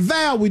girl named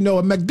Val, we know,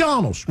 at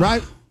McDonald's,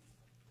 right?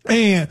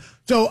 And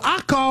so I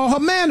called her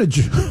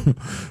manager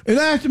and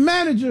asked the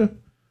manager,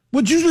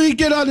 "Would you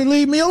get her to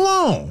leave me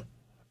alone?"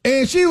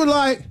 And she was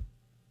like,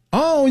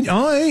 "Oh,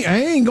 I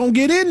ain't going to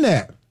get in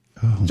that."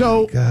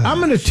 So I'm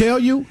going to tell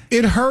you,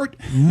 it hurt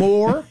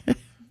more,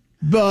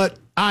 but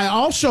I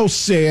also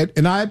said,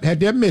 and I had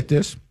to admit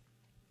this,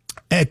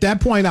 at that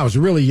point I was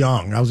really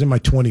young. I was in my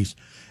 20s.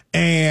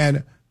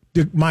 And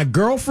my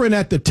girlfriend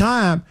at the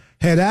time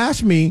had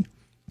asked me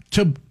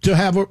to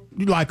have a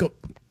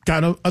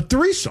kind of a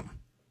threesome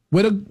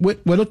with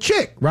a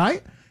chick,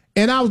 right?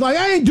 And I was like,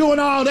 "I ain't doing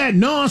all that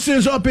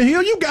nonsense up in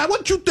here. You got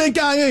what you think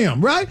I am,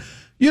 right?"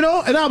 And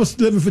I was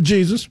living for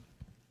Jesus.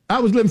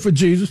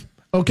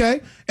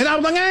 Okay? And I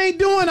was like, "I ain't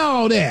doing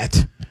all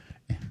that."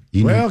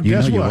 Guess what?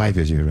 Your wife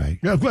is here, right?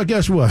 Well,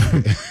 guess what?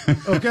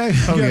 Okay?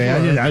 Okay,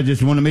 I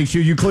just want to make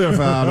sure you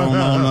clarify on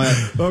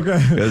that.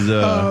 Okay. Because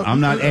I'm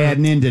not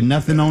adding into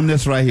nothing on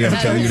this right here. I'm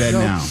telling you that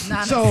now.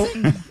 So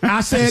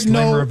I said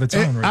no.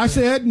 I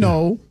said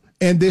no.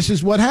 and this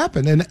is what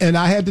happened. And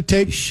I had to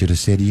take. You should have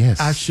said yes.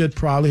 I should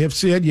probably have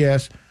said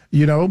yes,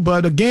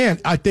 but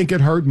again, I think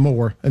it hurt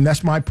more. And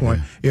that's my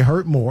point. Yeah. It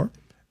hurt more.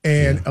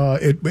 And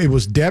it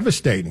was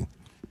devastating.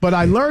 But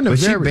I learned But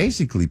she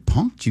basically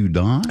punked you,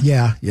 Don.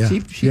 Yeah.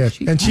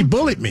 She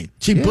bullied me.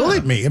 She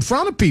bullied me in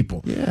front of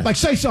people. Yeah. Like,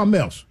 say something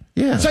else.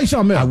 Yeah. Say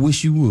something else. I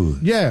wish you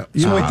would. Yeah.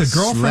 So wait, the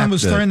girlfriend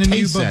was threatening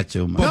you,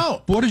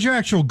 but what is your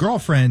actual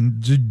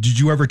girlfriend? Did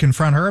you ever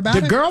confront her about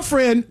it? The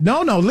girlfriend,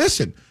 no,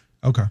 listen.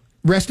 Okay.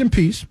 Rest in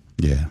peace.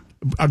 Yeah.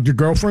 Your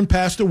girlfriend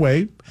passed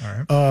away.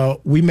 All right.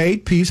 We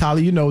made peace.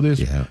 Holly, you know this.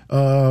 Yeah.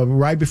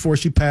 Right before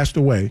she passed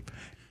away.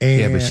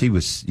 And but she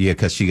was,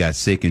 because she got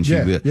sick and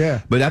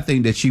yeah. But I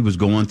think that she was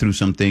going through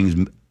some things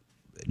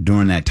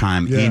during that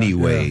time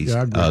anyways,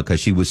 because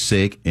she was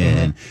sick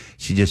and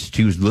she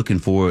was looking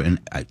for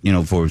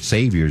for a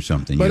savior or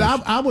something. But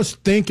I was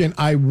thinking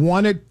I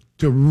wanted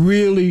to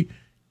really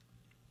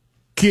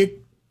kick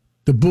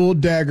the bull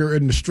dagger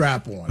in the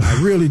strap on.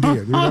 I really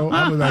did. I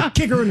was like,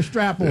 kick her in the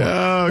strap on.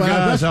 Oh,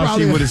 gosh. All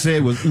she would have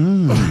said was,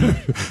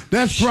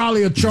 That's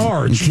probably a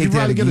charge. You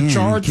probably get a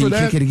charge for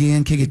that. Kick it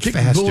again. Kick it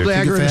faster. Bull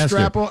dagger in the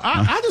strap on.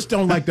 I just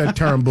don't like that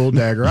term, bull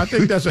dagger. I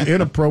think that's an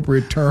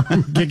inappropriate term.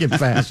 Kick it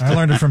fast. I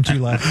learned it from Two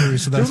Live Crew.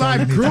 So that's Two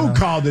Live Crew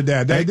called it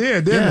that. They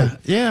did,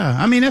 didn't they? Yeah.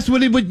 I mean, that's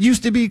what it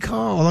used to be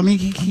called. I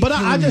mean,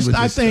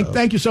 I think,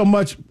 thank you so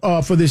much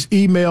for this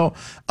email.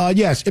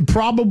 Yes, it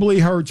probably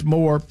hurts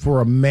more for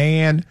a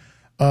man.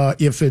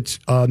 If it's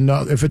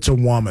a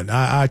woman,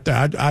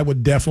 I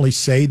would definitely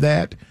say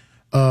that.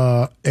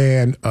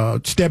 And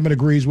Stedman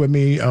agrees with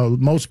me.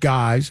 Most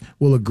guys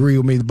will agree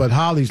with me, but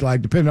Holly's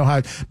like, depending on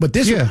how. But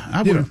this,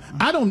 I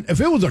don't.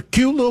 If it was a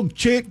cute little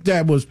chick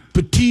that was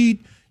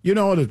petite,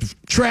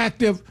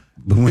 attractive.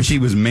 But when she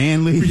was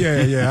manly,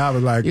 I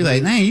was like, you're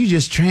like, man, you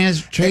just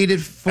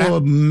traded for a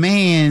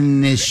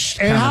mannish.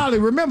 And Holly,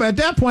 remember at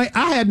that point,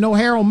 I had no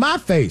hair on my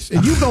face,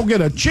 and you go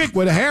get a chick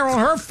with a hair on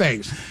her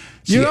face.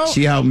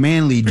 She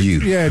out-manlied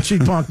you. Yeah, she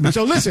punked me.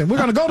 So listen, we're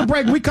going to go to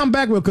break. When we come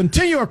back, we'll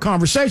continue our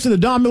conversation. The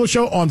Don Miller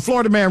Show on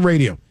Florida Man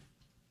Radio.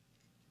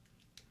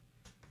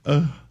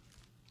 I'm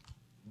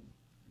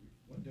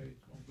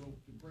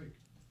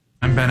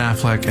Ben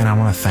Affleck, and I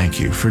want to thank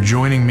you for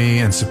joining me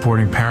and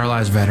supporting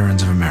Paralyzed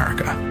Veterans of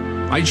America.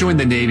 I joined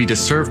the Navy to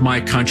serve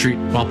my country.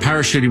 While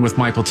parachuting with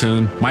my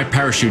platoon, my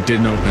parachute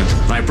didn't open,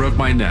 and I broke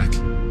my neck.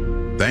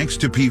 Thanks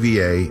to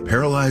PVA,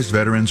 paralyzed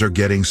veterans are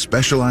getting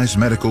specialized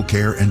medical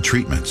care and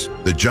treatments,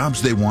 the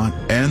jobs they want,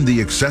 and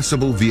the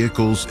accessible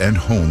vehicles and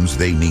homes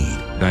they need.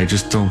 I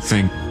just don't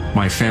think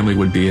my family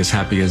would be as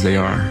happy as they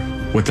are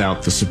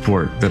without the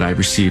support that I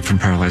received from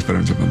Paralyzed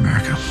Veterans of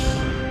America.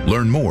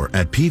 Learn more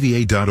at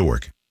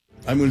PVA.org.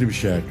 I'm William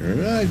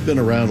Shatner. I've been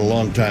around a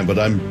long time, but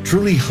I'm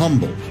truly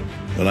humbled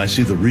when I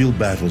see the real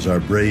battles our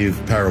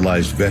brave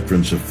paralyzed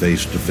veterans have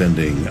faced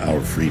defending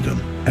our freedom.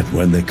 And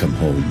when they come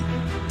home,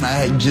 I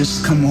had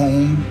just come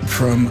home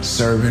from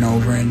serving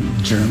over in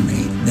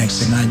Germany.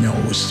 Next thing I know,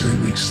 it was 3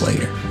 weeks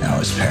later. I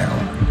was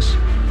paralyzed.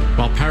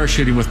 While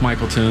parachuting with my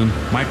platoon,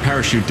 my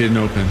parachute didn't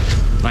open,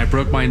 and I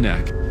broke my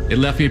neck. It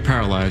left me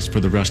paralyzed for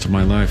the rest of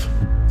my life.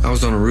 I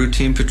was on a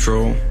routine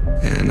patrol,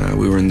 and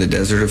we were in the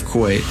desert of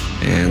Kuwait,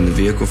 and the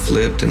vehicle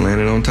flipped and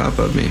landed on top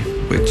of me,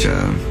 which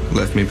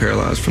left me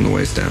paralyzed from the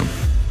waist down.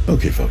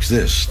 Okay, folks,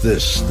 this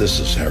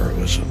is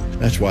heroism.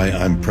 That's why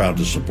I'm proud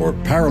to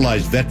support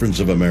Paralyzed Veterans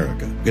of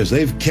America, because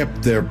they've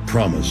kept their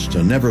promise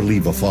to never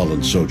leave a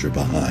fallen soldier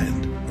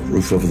behind. A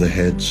roof over their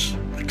heads,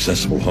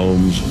 accessible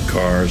homes and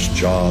cars,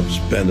 jobs,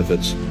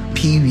 benefits.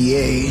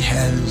 PVA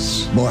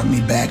has brought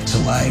me back to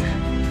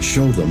life.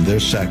 Show them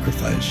their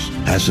sacrifice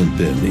hasn't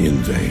been in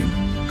vain.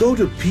 Go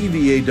to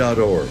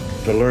PVA.org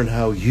to learn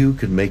how you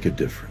can make a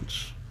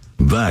difference.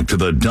 Back to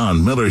the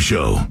Don Miller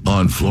Show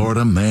on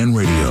Florida Man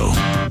Radio.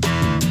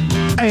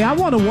 Hey, I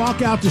want to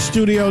walk out the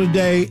studio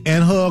today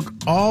and hug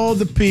all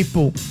the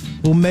people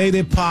who made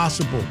it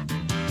possible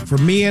for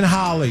me and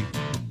Holly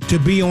to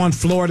be on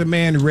Florida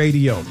Man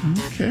Radio.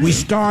 Okay. We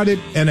started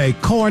in a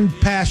corn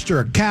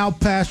pasture, a cow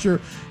pasture,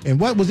 and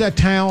what was that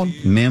town?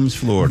 Mims,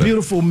 Florida.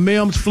 Beautiful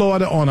Mims,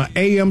 Florida, on an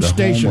AM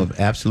station. Home of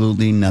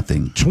absolutely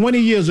nothing. 20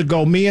 years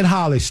ago, me and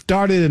Holly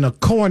started in a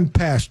corn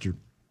pasture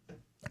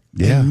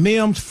in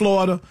Mims,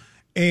 Florida,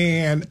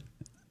 and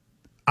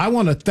I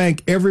want to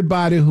thank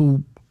everybody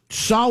who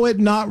saw it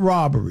not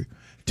robbery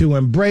to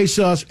embrace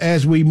us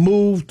as we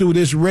move through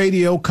this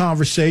radio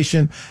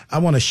conversation. I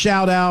want to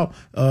shout out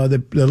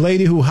the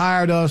lady who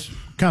hired us,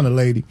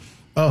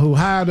 who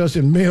hired us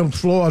in Mims,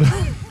 Florida.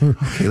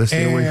 Okay, let's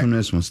stay away from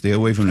this one. Stay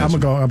away from this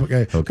one.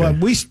 Okay. But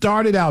we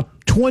started out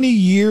 20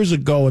 years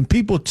ago, and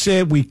people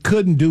said we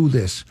couldn't do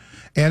this.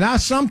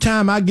 And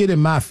sometimes I get in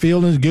my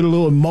feelings, get a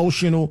little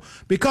emotional,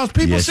 because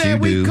people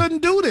said we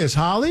couldn't do this,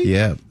 Holly.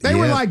 Yeah. They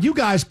were like, you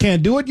guys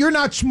can't do it. You're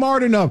not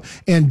smart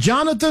enough. And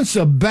Jonathan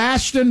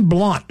Sebastian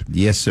Blount.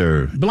 Yes,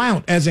 sir.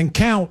 Blount, as in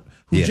Count,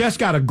 who just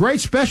got a great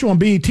special on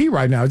BET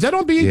right now. Is that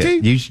on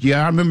BET?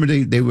 Yeah, I remember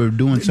they were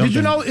doing something. Did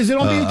you know? Is it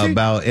on BET?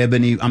 About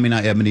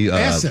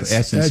Essence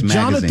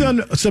Jonathan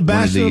magazine.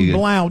 Sebastian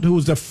Blount, who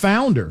was the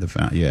founder,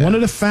 one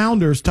of the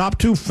founders, top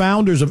 2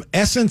 founders of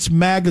Essence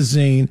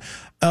magazine.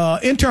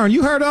 Intern,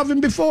 you heard of him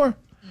before?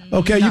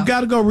 Okay, you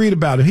got to go read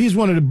about it. He's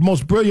one of the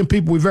most brilliant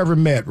people we've ever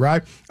met,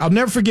 right? I'll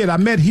never forget, I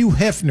met Hugh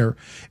Hefner,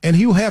 and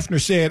Hugh Hefner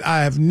said,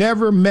 I have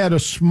never met a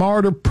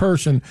smarter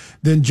person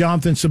than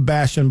Jonathan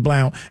Sebastian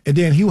Blount. And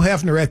then Hugh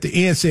Hefner at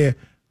the end said,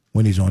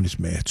 when he's on his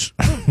meds.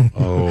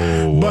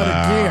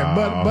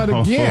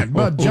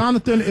 But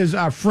Jonathan is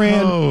our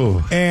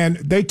friend, and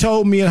they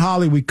told me and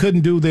Holly we couldn't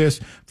do this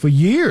for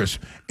years,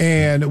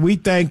 and we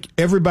thank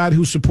everybody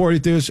who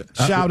supported this.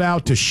 Shout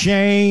out to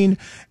Shane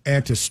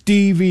and to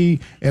Stevie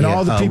and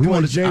all the people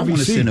at JVC. I want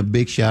to send a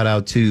big shout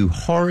out to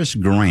Horace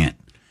Grant,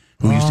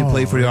 who used to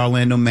play for the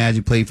Orlando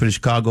Magic, played for the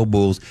Chicago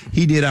Bulls.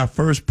 He did our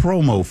first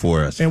promo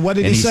for us. And what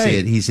did he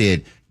say? He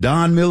said,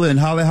 Don Miller and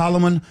Holly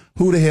Holloman,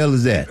 who the hell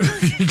is that?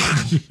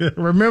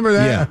 Remember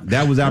that? Yeah,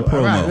 that was our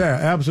promo. Right, yeah,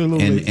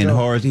 absolutely. And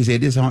Horace, he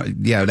said,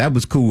 that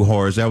was cool,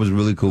 Horace. That was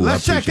really cool.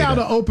 Let's check out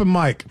an open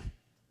mic.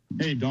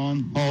 Hey,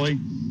 Don, Holly,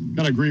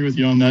 got to agree with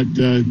you on that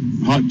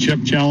hot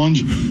chip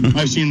challenge.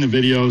 I've seen the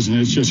videos, and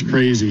it's just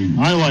crazy.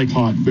 I like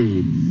hot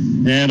food,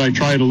 and I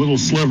tried a little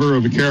sliver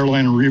of a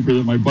Carolina Reaper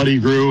that my buddy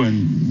grew,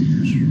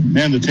 and,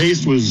 man, the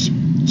taste was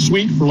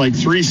sweet for like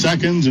 3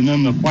 seconds, and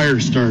then the fire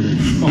started.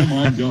 Oh,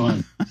 my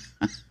God.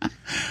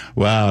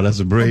 Wow, that's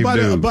a brave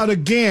dude. But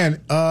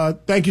again,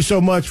 thank you so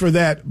much for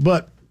that.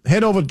 But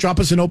head over, drop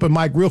us an open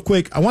mic real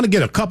quick. I want to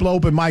get a couple of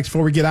open mics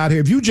before we get out of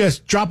here. If you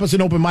just drop us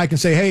an open mic and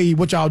say, hey,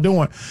 what y'all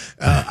doing?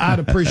 I'd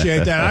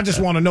appreciate that. I just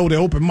want to know the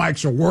open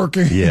mics are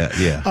working. Yeah.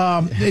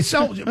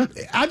 So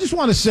I just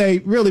want to say,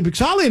 really, because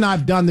Holly and I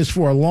have done this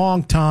for a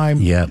long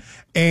time. Yep.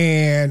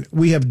 And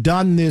we have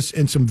done this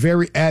in some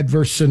very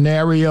adverse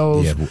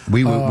scenarios. Yeah,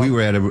 we were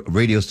at a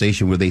radio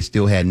station where they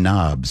still had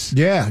knobs.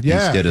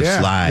 Instead of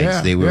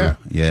slides, they were.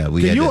 Yeah,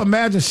 we. Can you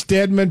imagine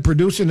Stedman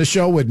producing the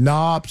show with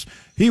knobs?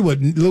 He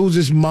would lose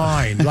his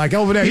mind. Like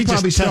over there, he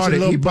probably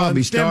started like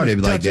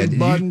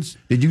that.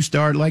 Did you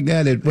start like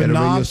that at a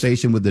radio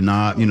station with the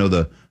knob? You know,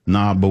 the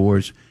knob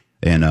boards.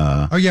 And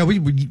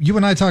you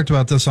and I talked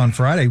about this on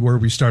Friday, where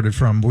we started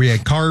from. We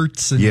had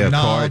carts and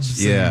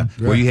knobs.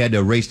 Where you had to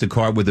erase the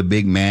cart with a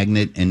big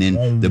magnet, and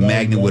then the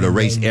magnet would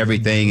erase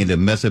everything, and to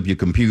mess up your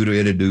computer,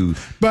 it'd do.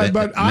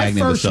 But I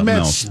first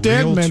met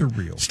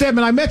Stedman.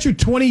 Stedman, I met you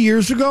 20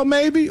 years ago,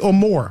 maybe or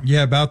more.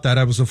 Yeah, about that.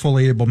 I was a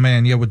fully able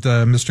man. Yeah, with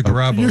Mr.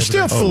 Garabo. You're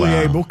still fully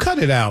able. Cut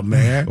it out,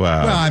 man.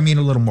 Wow. Well, I mean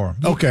a little more.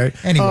 Okay.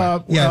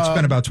 Anyway, it's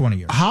been about 20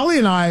 years. Holly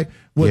and I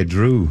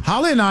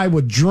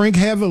would drink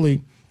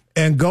heavily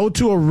and go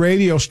to a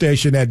radio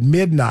station at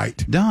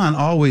midnight. Don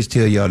always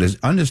tell y'all this.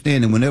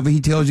 Understand that whenever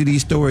he tells you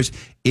these stories,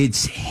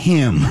 it's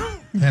him.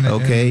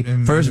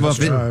 And first of all,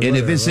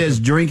 if it says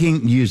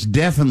drinking, it's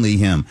definitely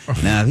him.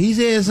 Now, if he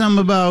says something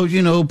about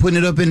putting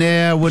it up in the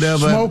air,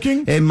 whatever,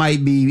 smoking, I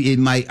might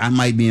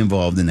be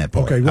involved in that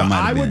part. Okay, well,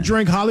 I would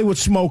drink Hollywood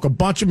smoke a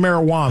bunch of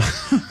marijuana.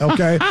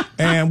 Okay,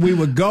 and we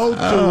would go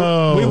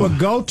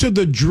to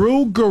the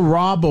Drew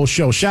Garabo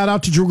show. Shout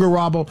out to Drew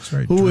Garabo,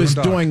 who is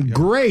doing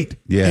great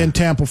in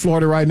Tampa,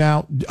 Florida right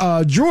now.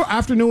 Drew,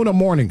 afternoon or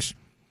mornings?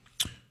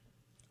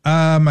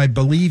 I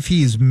believe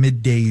he's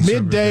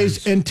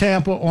middays in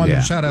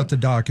Tampa. Shout out to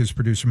Doc, his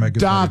producer, my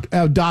good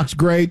buddy. Doc's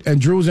great,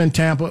 and Drew's in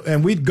Tampa,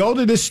 and we'd go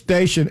to this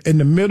station in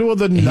the middle of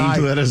the night.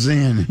 He let us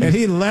in, and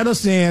he let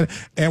us in,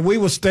 and we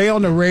would stay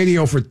on the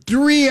radio for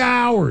 3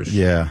 hours.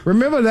 Yeah,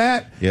 remember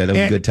that? Yeah, that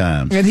was good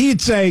times. And he'd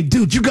say,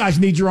 "Dude, you guys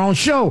need your own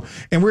show,"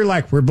 and we're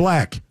like, "We're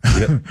black,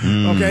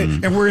 okay,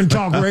 and we're in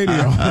talk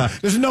radio.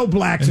 There's no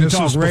blacks in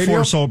talk radio."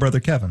 Before Soul Brother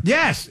Kevin.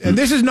 Yes, and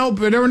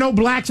there were no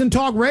blacks in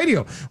talk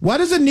radio.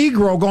 What is a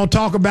Negro going to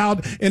talk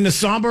about in the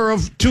summer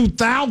of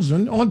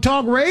 2000 on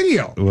talk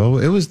radio? Well,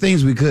 it was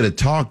things we could have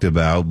talked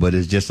about, but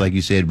it's just like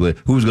you said, but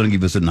who was going to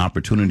give us an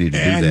opportunity to do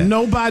that? And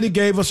nobody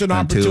gave us an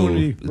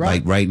opportunity.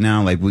 Like right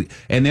now,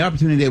 and the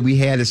opportunity that we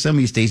had at some of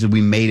these stations,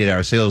 we made it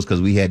ourselves because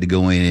we had to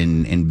go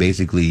in and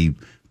basically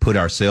put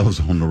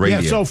ourselves on the radio.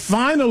 Yeah, so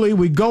finally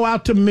we go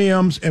out to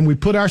Mims and we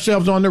put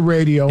ourselves on the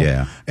radio.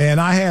 Yeah. And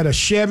I had a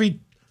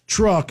Chevy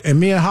truck, and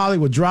me and Holly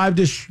would drive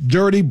this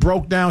dirty,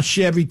 broke down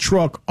Chevy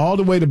truck all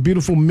the way to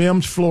beautiful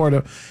Mims,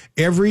 Florida,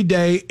 every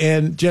day,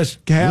 and just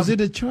have. Was it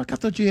a truck? I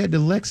thought you had the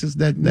Lexus.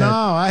 No,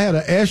 I had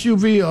an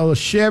SUV, a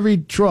Chevy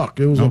truck.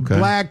 It was a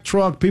black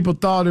truck. People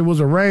thought it was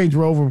a Range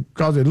Rover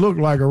because it looked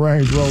like a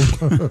Range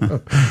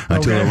Rover.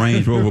 Until a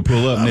Range Rover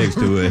pull up next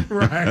to it.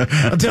 Right.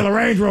 Until a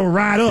Range Rover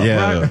ride up.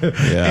 Yeah. Right?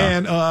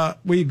 Yeah. And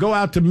we go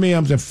out to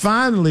Mims, and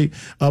finally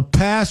a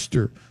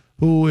pastor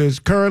who is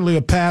currently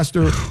a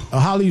pastor.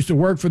 Holly used to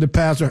work for the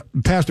pastor.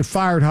 Pastor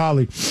fired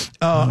Holly.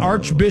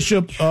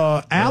 Archbishop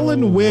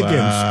Alan Wiggins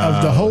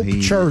of the Hope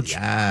Church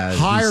hired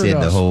he said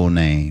us. The whole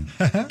name.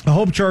 The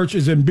Hope Church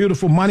is in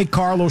beautiful Monte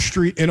Carlo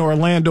Street in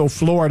Orlando,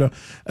 Florida.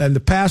 And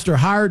the pastor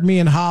hired me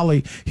and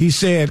Holly. He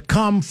said,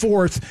 "Come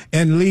forth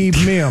and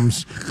leave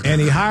Mims." And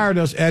he hired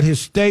us at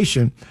his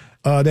station.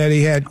 that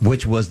he had.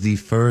 Which was the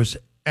first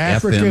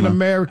African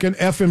American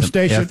FM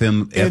station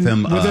within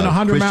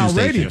 100-mile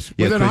radius.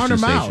 Yeah, within 100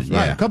 miles, station,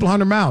 right? yeah. A couple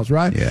 100 miles,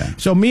 right? Yeah.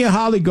 So me and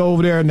Holly go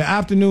over there in the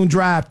afternoon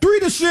drive, 3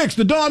 to 6,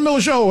 the Don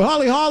Miller Show with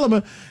Holly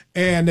Holloman.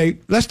 And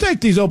let's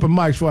take these open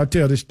mics before I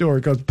tell this story,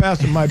 because the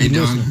pastor might be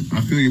listening. I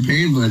feel your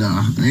pain, but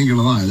I ain't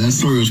gonna lie, that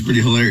story was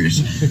pretty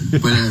hilarious.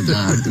 But in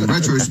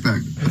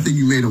retrospect, I think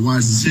you made a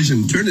wise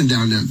decision turning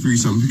down that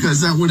threesome, because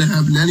that would have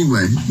happened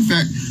anyway. In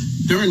fact,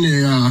 during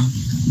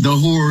the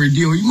whole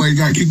ordeal, you might have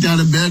got kicked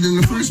out of bed in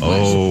the first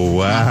place. Oh,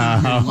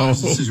 wow.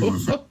 Wise decision, my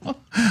friend.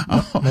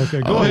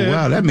 Okay, go ahead.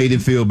 Wow, that made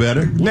it feel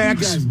better.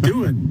 Next. What are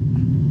you guys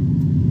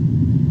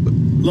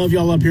doing? Love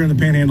y'all up here in the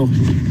Panhandle.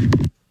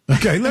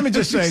 Okay, let me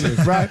just say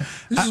this, right?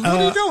 What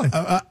are you doing?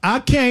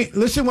 I can't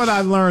listen what I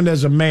learned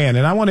as a man,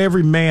 and I want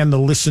every man to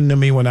listen to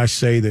me when I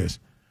say this.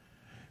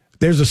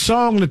 There's a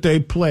song that they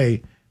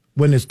play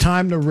when it's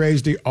time to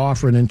raise the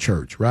offering in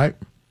church, right?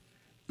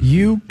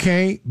 You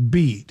can't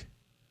beat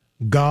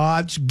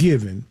God's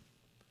giving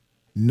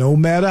no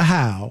matter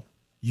how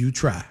you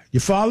try. You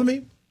follow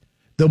me?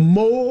 The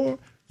more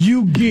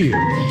you give,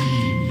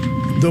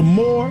 the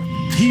more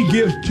he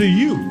gives to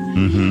you.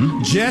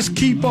 Mm-hmm. Just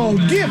keep on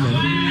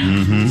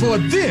giving, for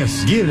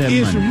this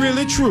is money.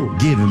 really true.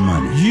 Give him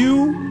money.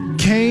 You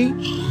can't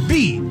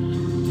beat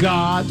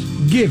God's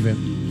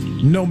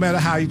giving no matter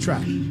how you try.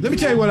 Let me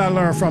tell you what I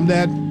learned from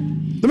that.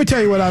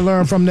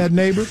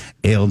 Neighbor.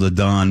 Elder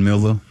Don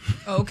Miller.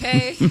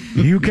 Okay.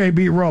 You can't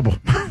beat rubber.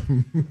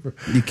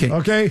 You can't.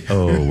 Okay?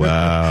 Oh,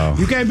 wow.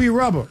 You can't beat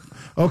rubber.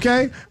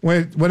 Okay?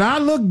 When I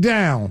looked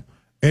down,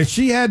 and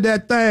she had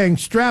that thing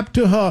strapped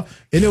to her,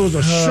 and it was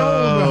a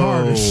shoulder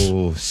harness. It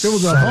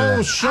was a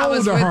whole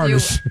shoulder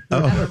harness.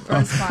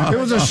 It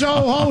was a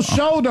whole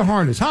shoulder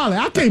harness. Holly,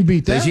 I can't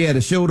beat that. So she had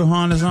a shoulder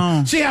harness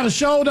on? She had a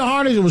shoulder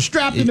harness. It was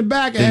strapped in the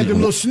back. It had them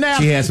little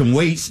snaps. She had some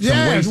weights. To give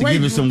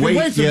her some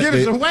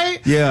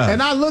weight. Yeah.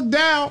 And I looked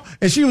down,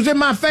 and she was in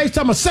my face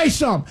telling me, say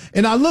something.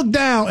 And I looked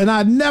down, and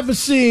I'd never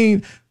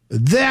seen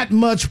that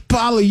much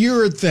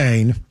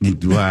polyurethane.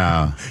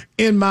 Wow.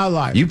 In my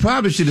life. You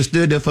probably should have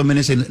stood there for a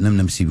minute and said, let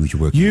me see what you're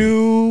working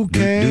with.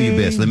 Do your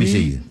best. Let me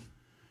see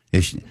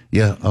you.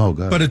 Yeah. Oh,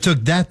 God. But it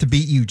took that to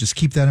beat you. Just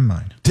keep that in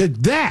mind.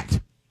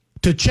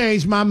 To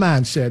change my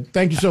mindset.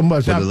 Thank you so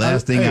much. Well, the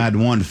last thing I'd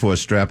wanted for a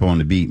strap on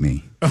to beat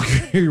me.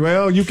 Okay,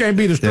 well, you can't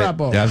beat a strap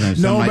on.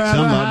 No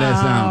matter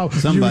how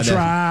you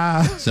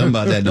try. Something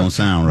about that don't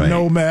sound right.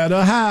 No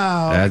matter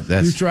how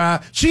you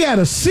try. She had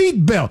a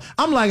seat belt.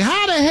 I'm like,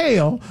 how the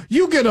hell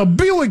you get a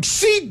Buick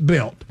seat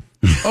belt?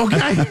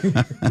 Okay,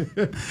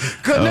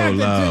 connected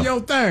to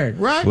your thing,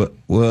 right?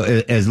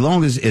 Well, as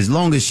long as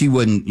she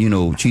wasn't, she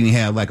didn't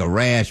have like a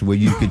rash where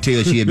you could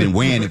tell she had been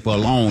wearing it for a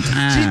long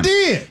time.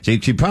 She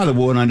did. She probably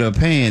wore it under her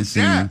pants.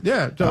 And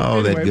yeah. So all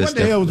anyway, that good what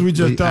stuff. the hell was we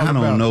just talking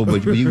about? I don't know,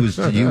 but you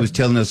was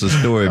telling us a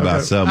story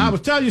about something. I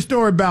was telling you a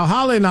story about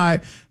Holly and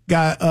I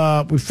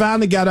we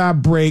finally got our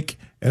break.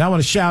 And I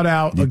want to shout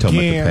out again about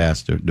the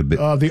pastor,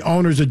 the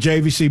owners of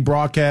JVC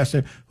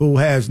Broadcasting, who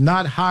has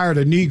not hired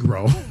a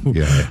Negro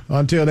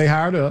until they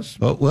hired us.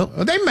 Oh, well,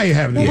 they may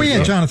have. Well, we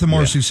had Jonathan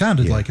Morris, who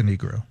sounded like a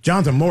Negro.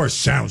 Jonathan Morris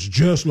sounds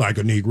just like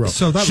a Negro.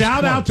 So that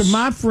shout out to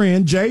my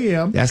friend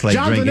JM. That's like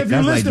Jonathan, drinking.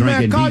 If you listen,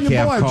 man, call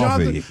your boy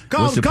coffee.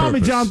 Jonathan. Call me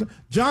Jonathan.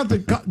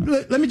 Jonathan,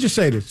 let me just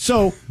say this.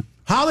 So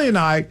Holly and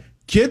I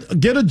get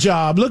a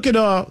job. Look at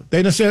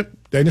they done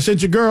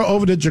sent your girl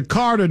over to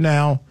Jakarta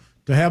now.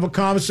 To have a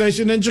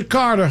conversation in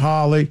Jakarta,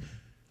 Holly.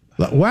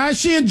 Why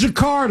is she in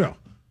Jakarta?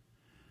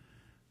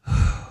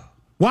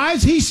 Why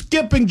is he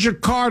skipping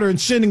Jakarta and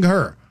sending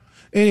her?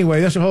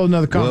 Anyway, that's a whole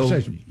nother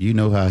conversation. Well, you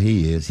know how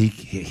he is.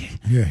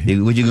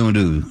 What you going to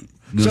do?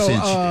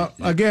 So,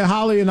 again,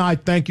 Holly and I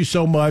thank you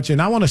so much.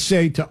 And I want to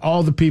say to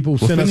all the people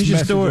who sent us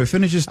messages.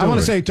 Finish your story. I want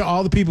to say to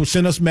all the people who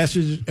sent us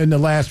messages in the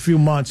last few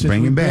months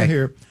since we've been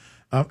here.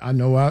 I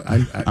know.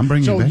 I'm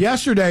bringing it back.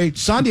 So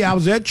Sunday, I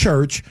was at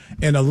church,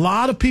 and a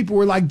lot of people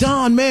were like,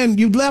 Don, man,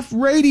 you left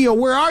radio.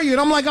 Where are you? And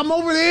I'm like, I'm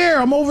over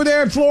there. I'm over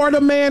there at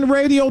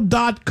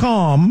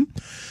FloridaManRadio.com.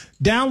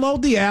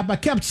 Download the app. I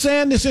kept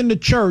saying this in the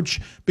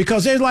church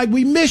because they're like,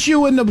 we miss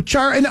you in the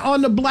church and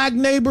on the black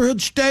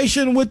neighborhood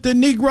station with the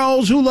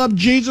Negroes who love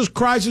Jesus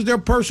Christ as their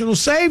personal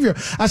Savior.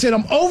 I said,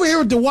 I'm over here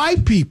with the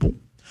white people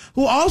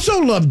who also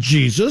love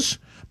Jesus,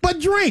 but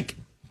drink.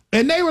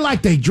 And they were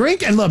like, they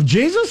drink and love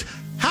Jesus?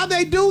 How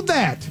they do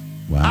that?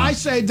 Wow. I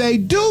say they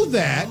do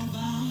that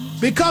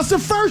because the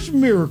first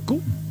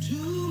miracle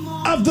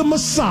of the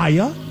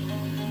Messiah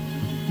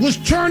was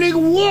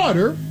turning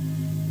water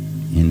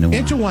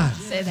into wine.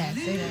 Say that.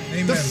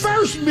 Amen. The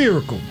first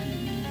miracle,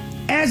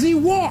 as he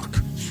walked,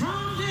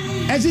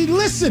 as he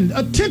listened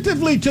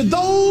attentively to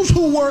those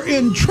who were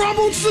in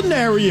troubled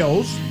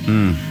scenarios,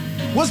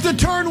 was to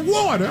turn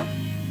water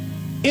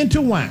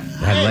into wine.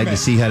 I'd like to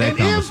see how that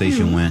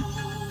conversation went.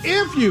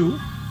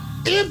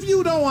 If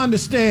you don't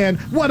understand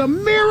what a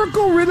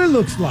miracle really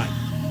looks like,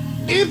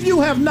 if you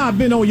have not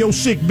been on your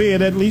sick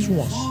bed at least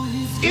once,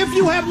 if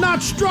you have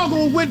not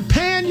struggled with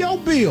paying your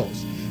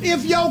bills,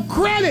 if your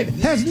credit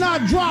has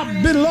not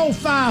dropped below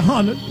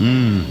 500,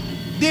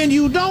 then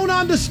you don't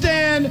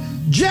understand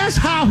just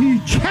how he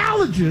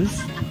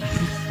challenges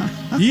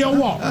your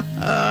walk.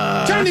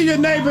 Turn to your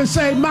neighbor and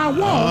say, my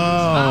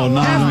walk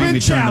has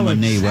been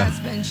challenged.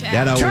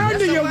 Turn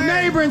to your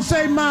neighbor and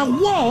say, my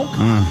walk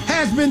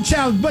has been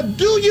challenged. But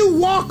do you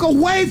walk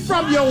away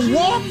from your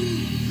walk?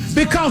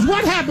 Because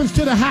what happens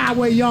to the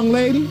highway, young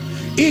lady?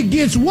 It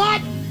gets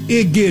what?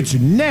 It gets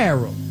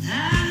narrow.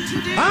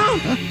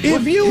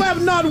 If you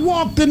have not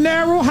walked the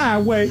narrow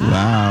highway,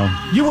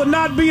 you would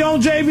not be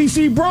on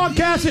JVC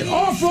Broadcasting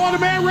or Florida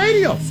Man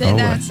Radio. Say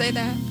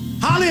that.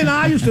 Holly and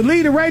I used to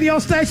leave the radio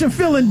station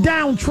feeling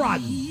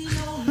downtrodden,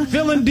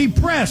 feeling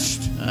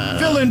depressed,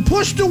 feeling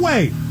pushed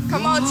away.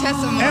 Come on,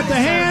 testimony. At the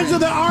hands of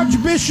the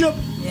Archbishop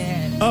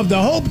of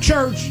the Hope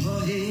Church,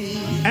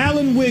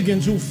 Alan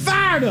Wiggins, who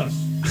fired us,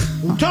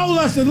 who told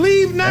us to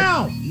leave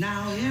now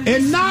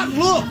and not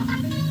look.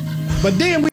 But then we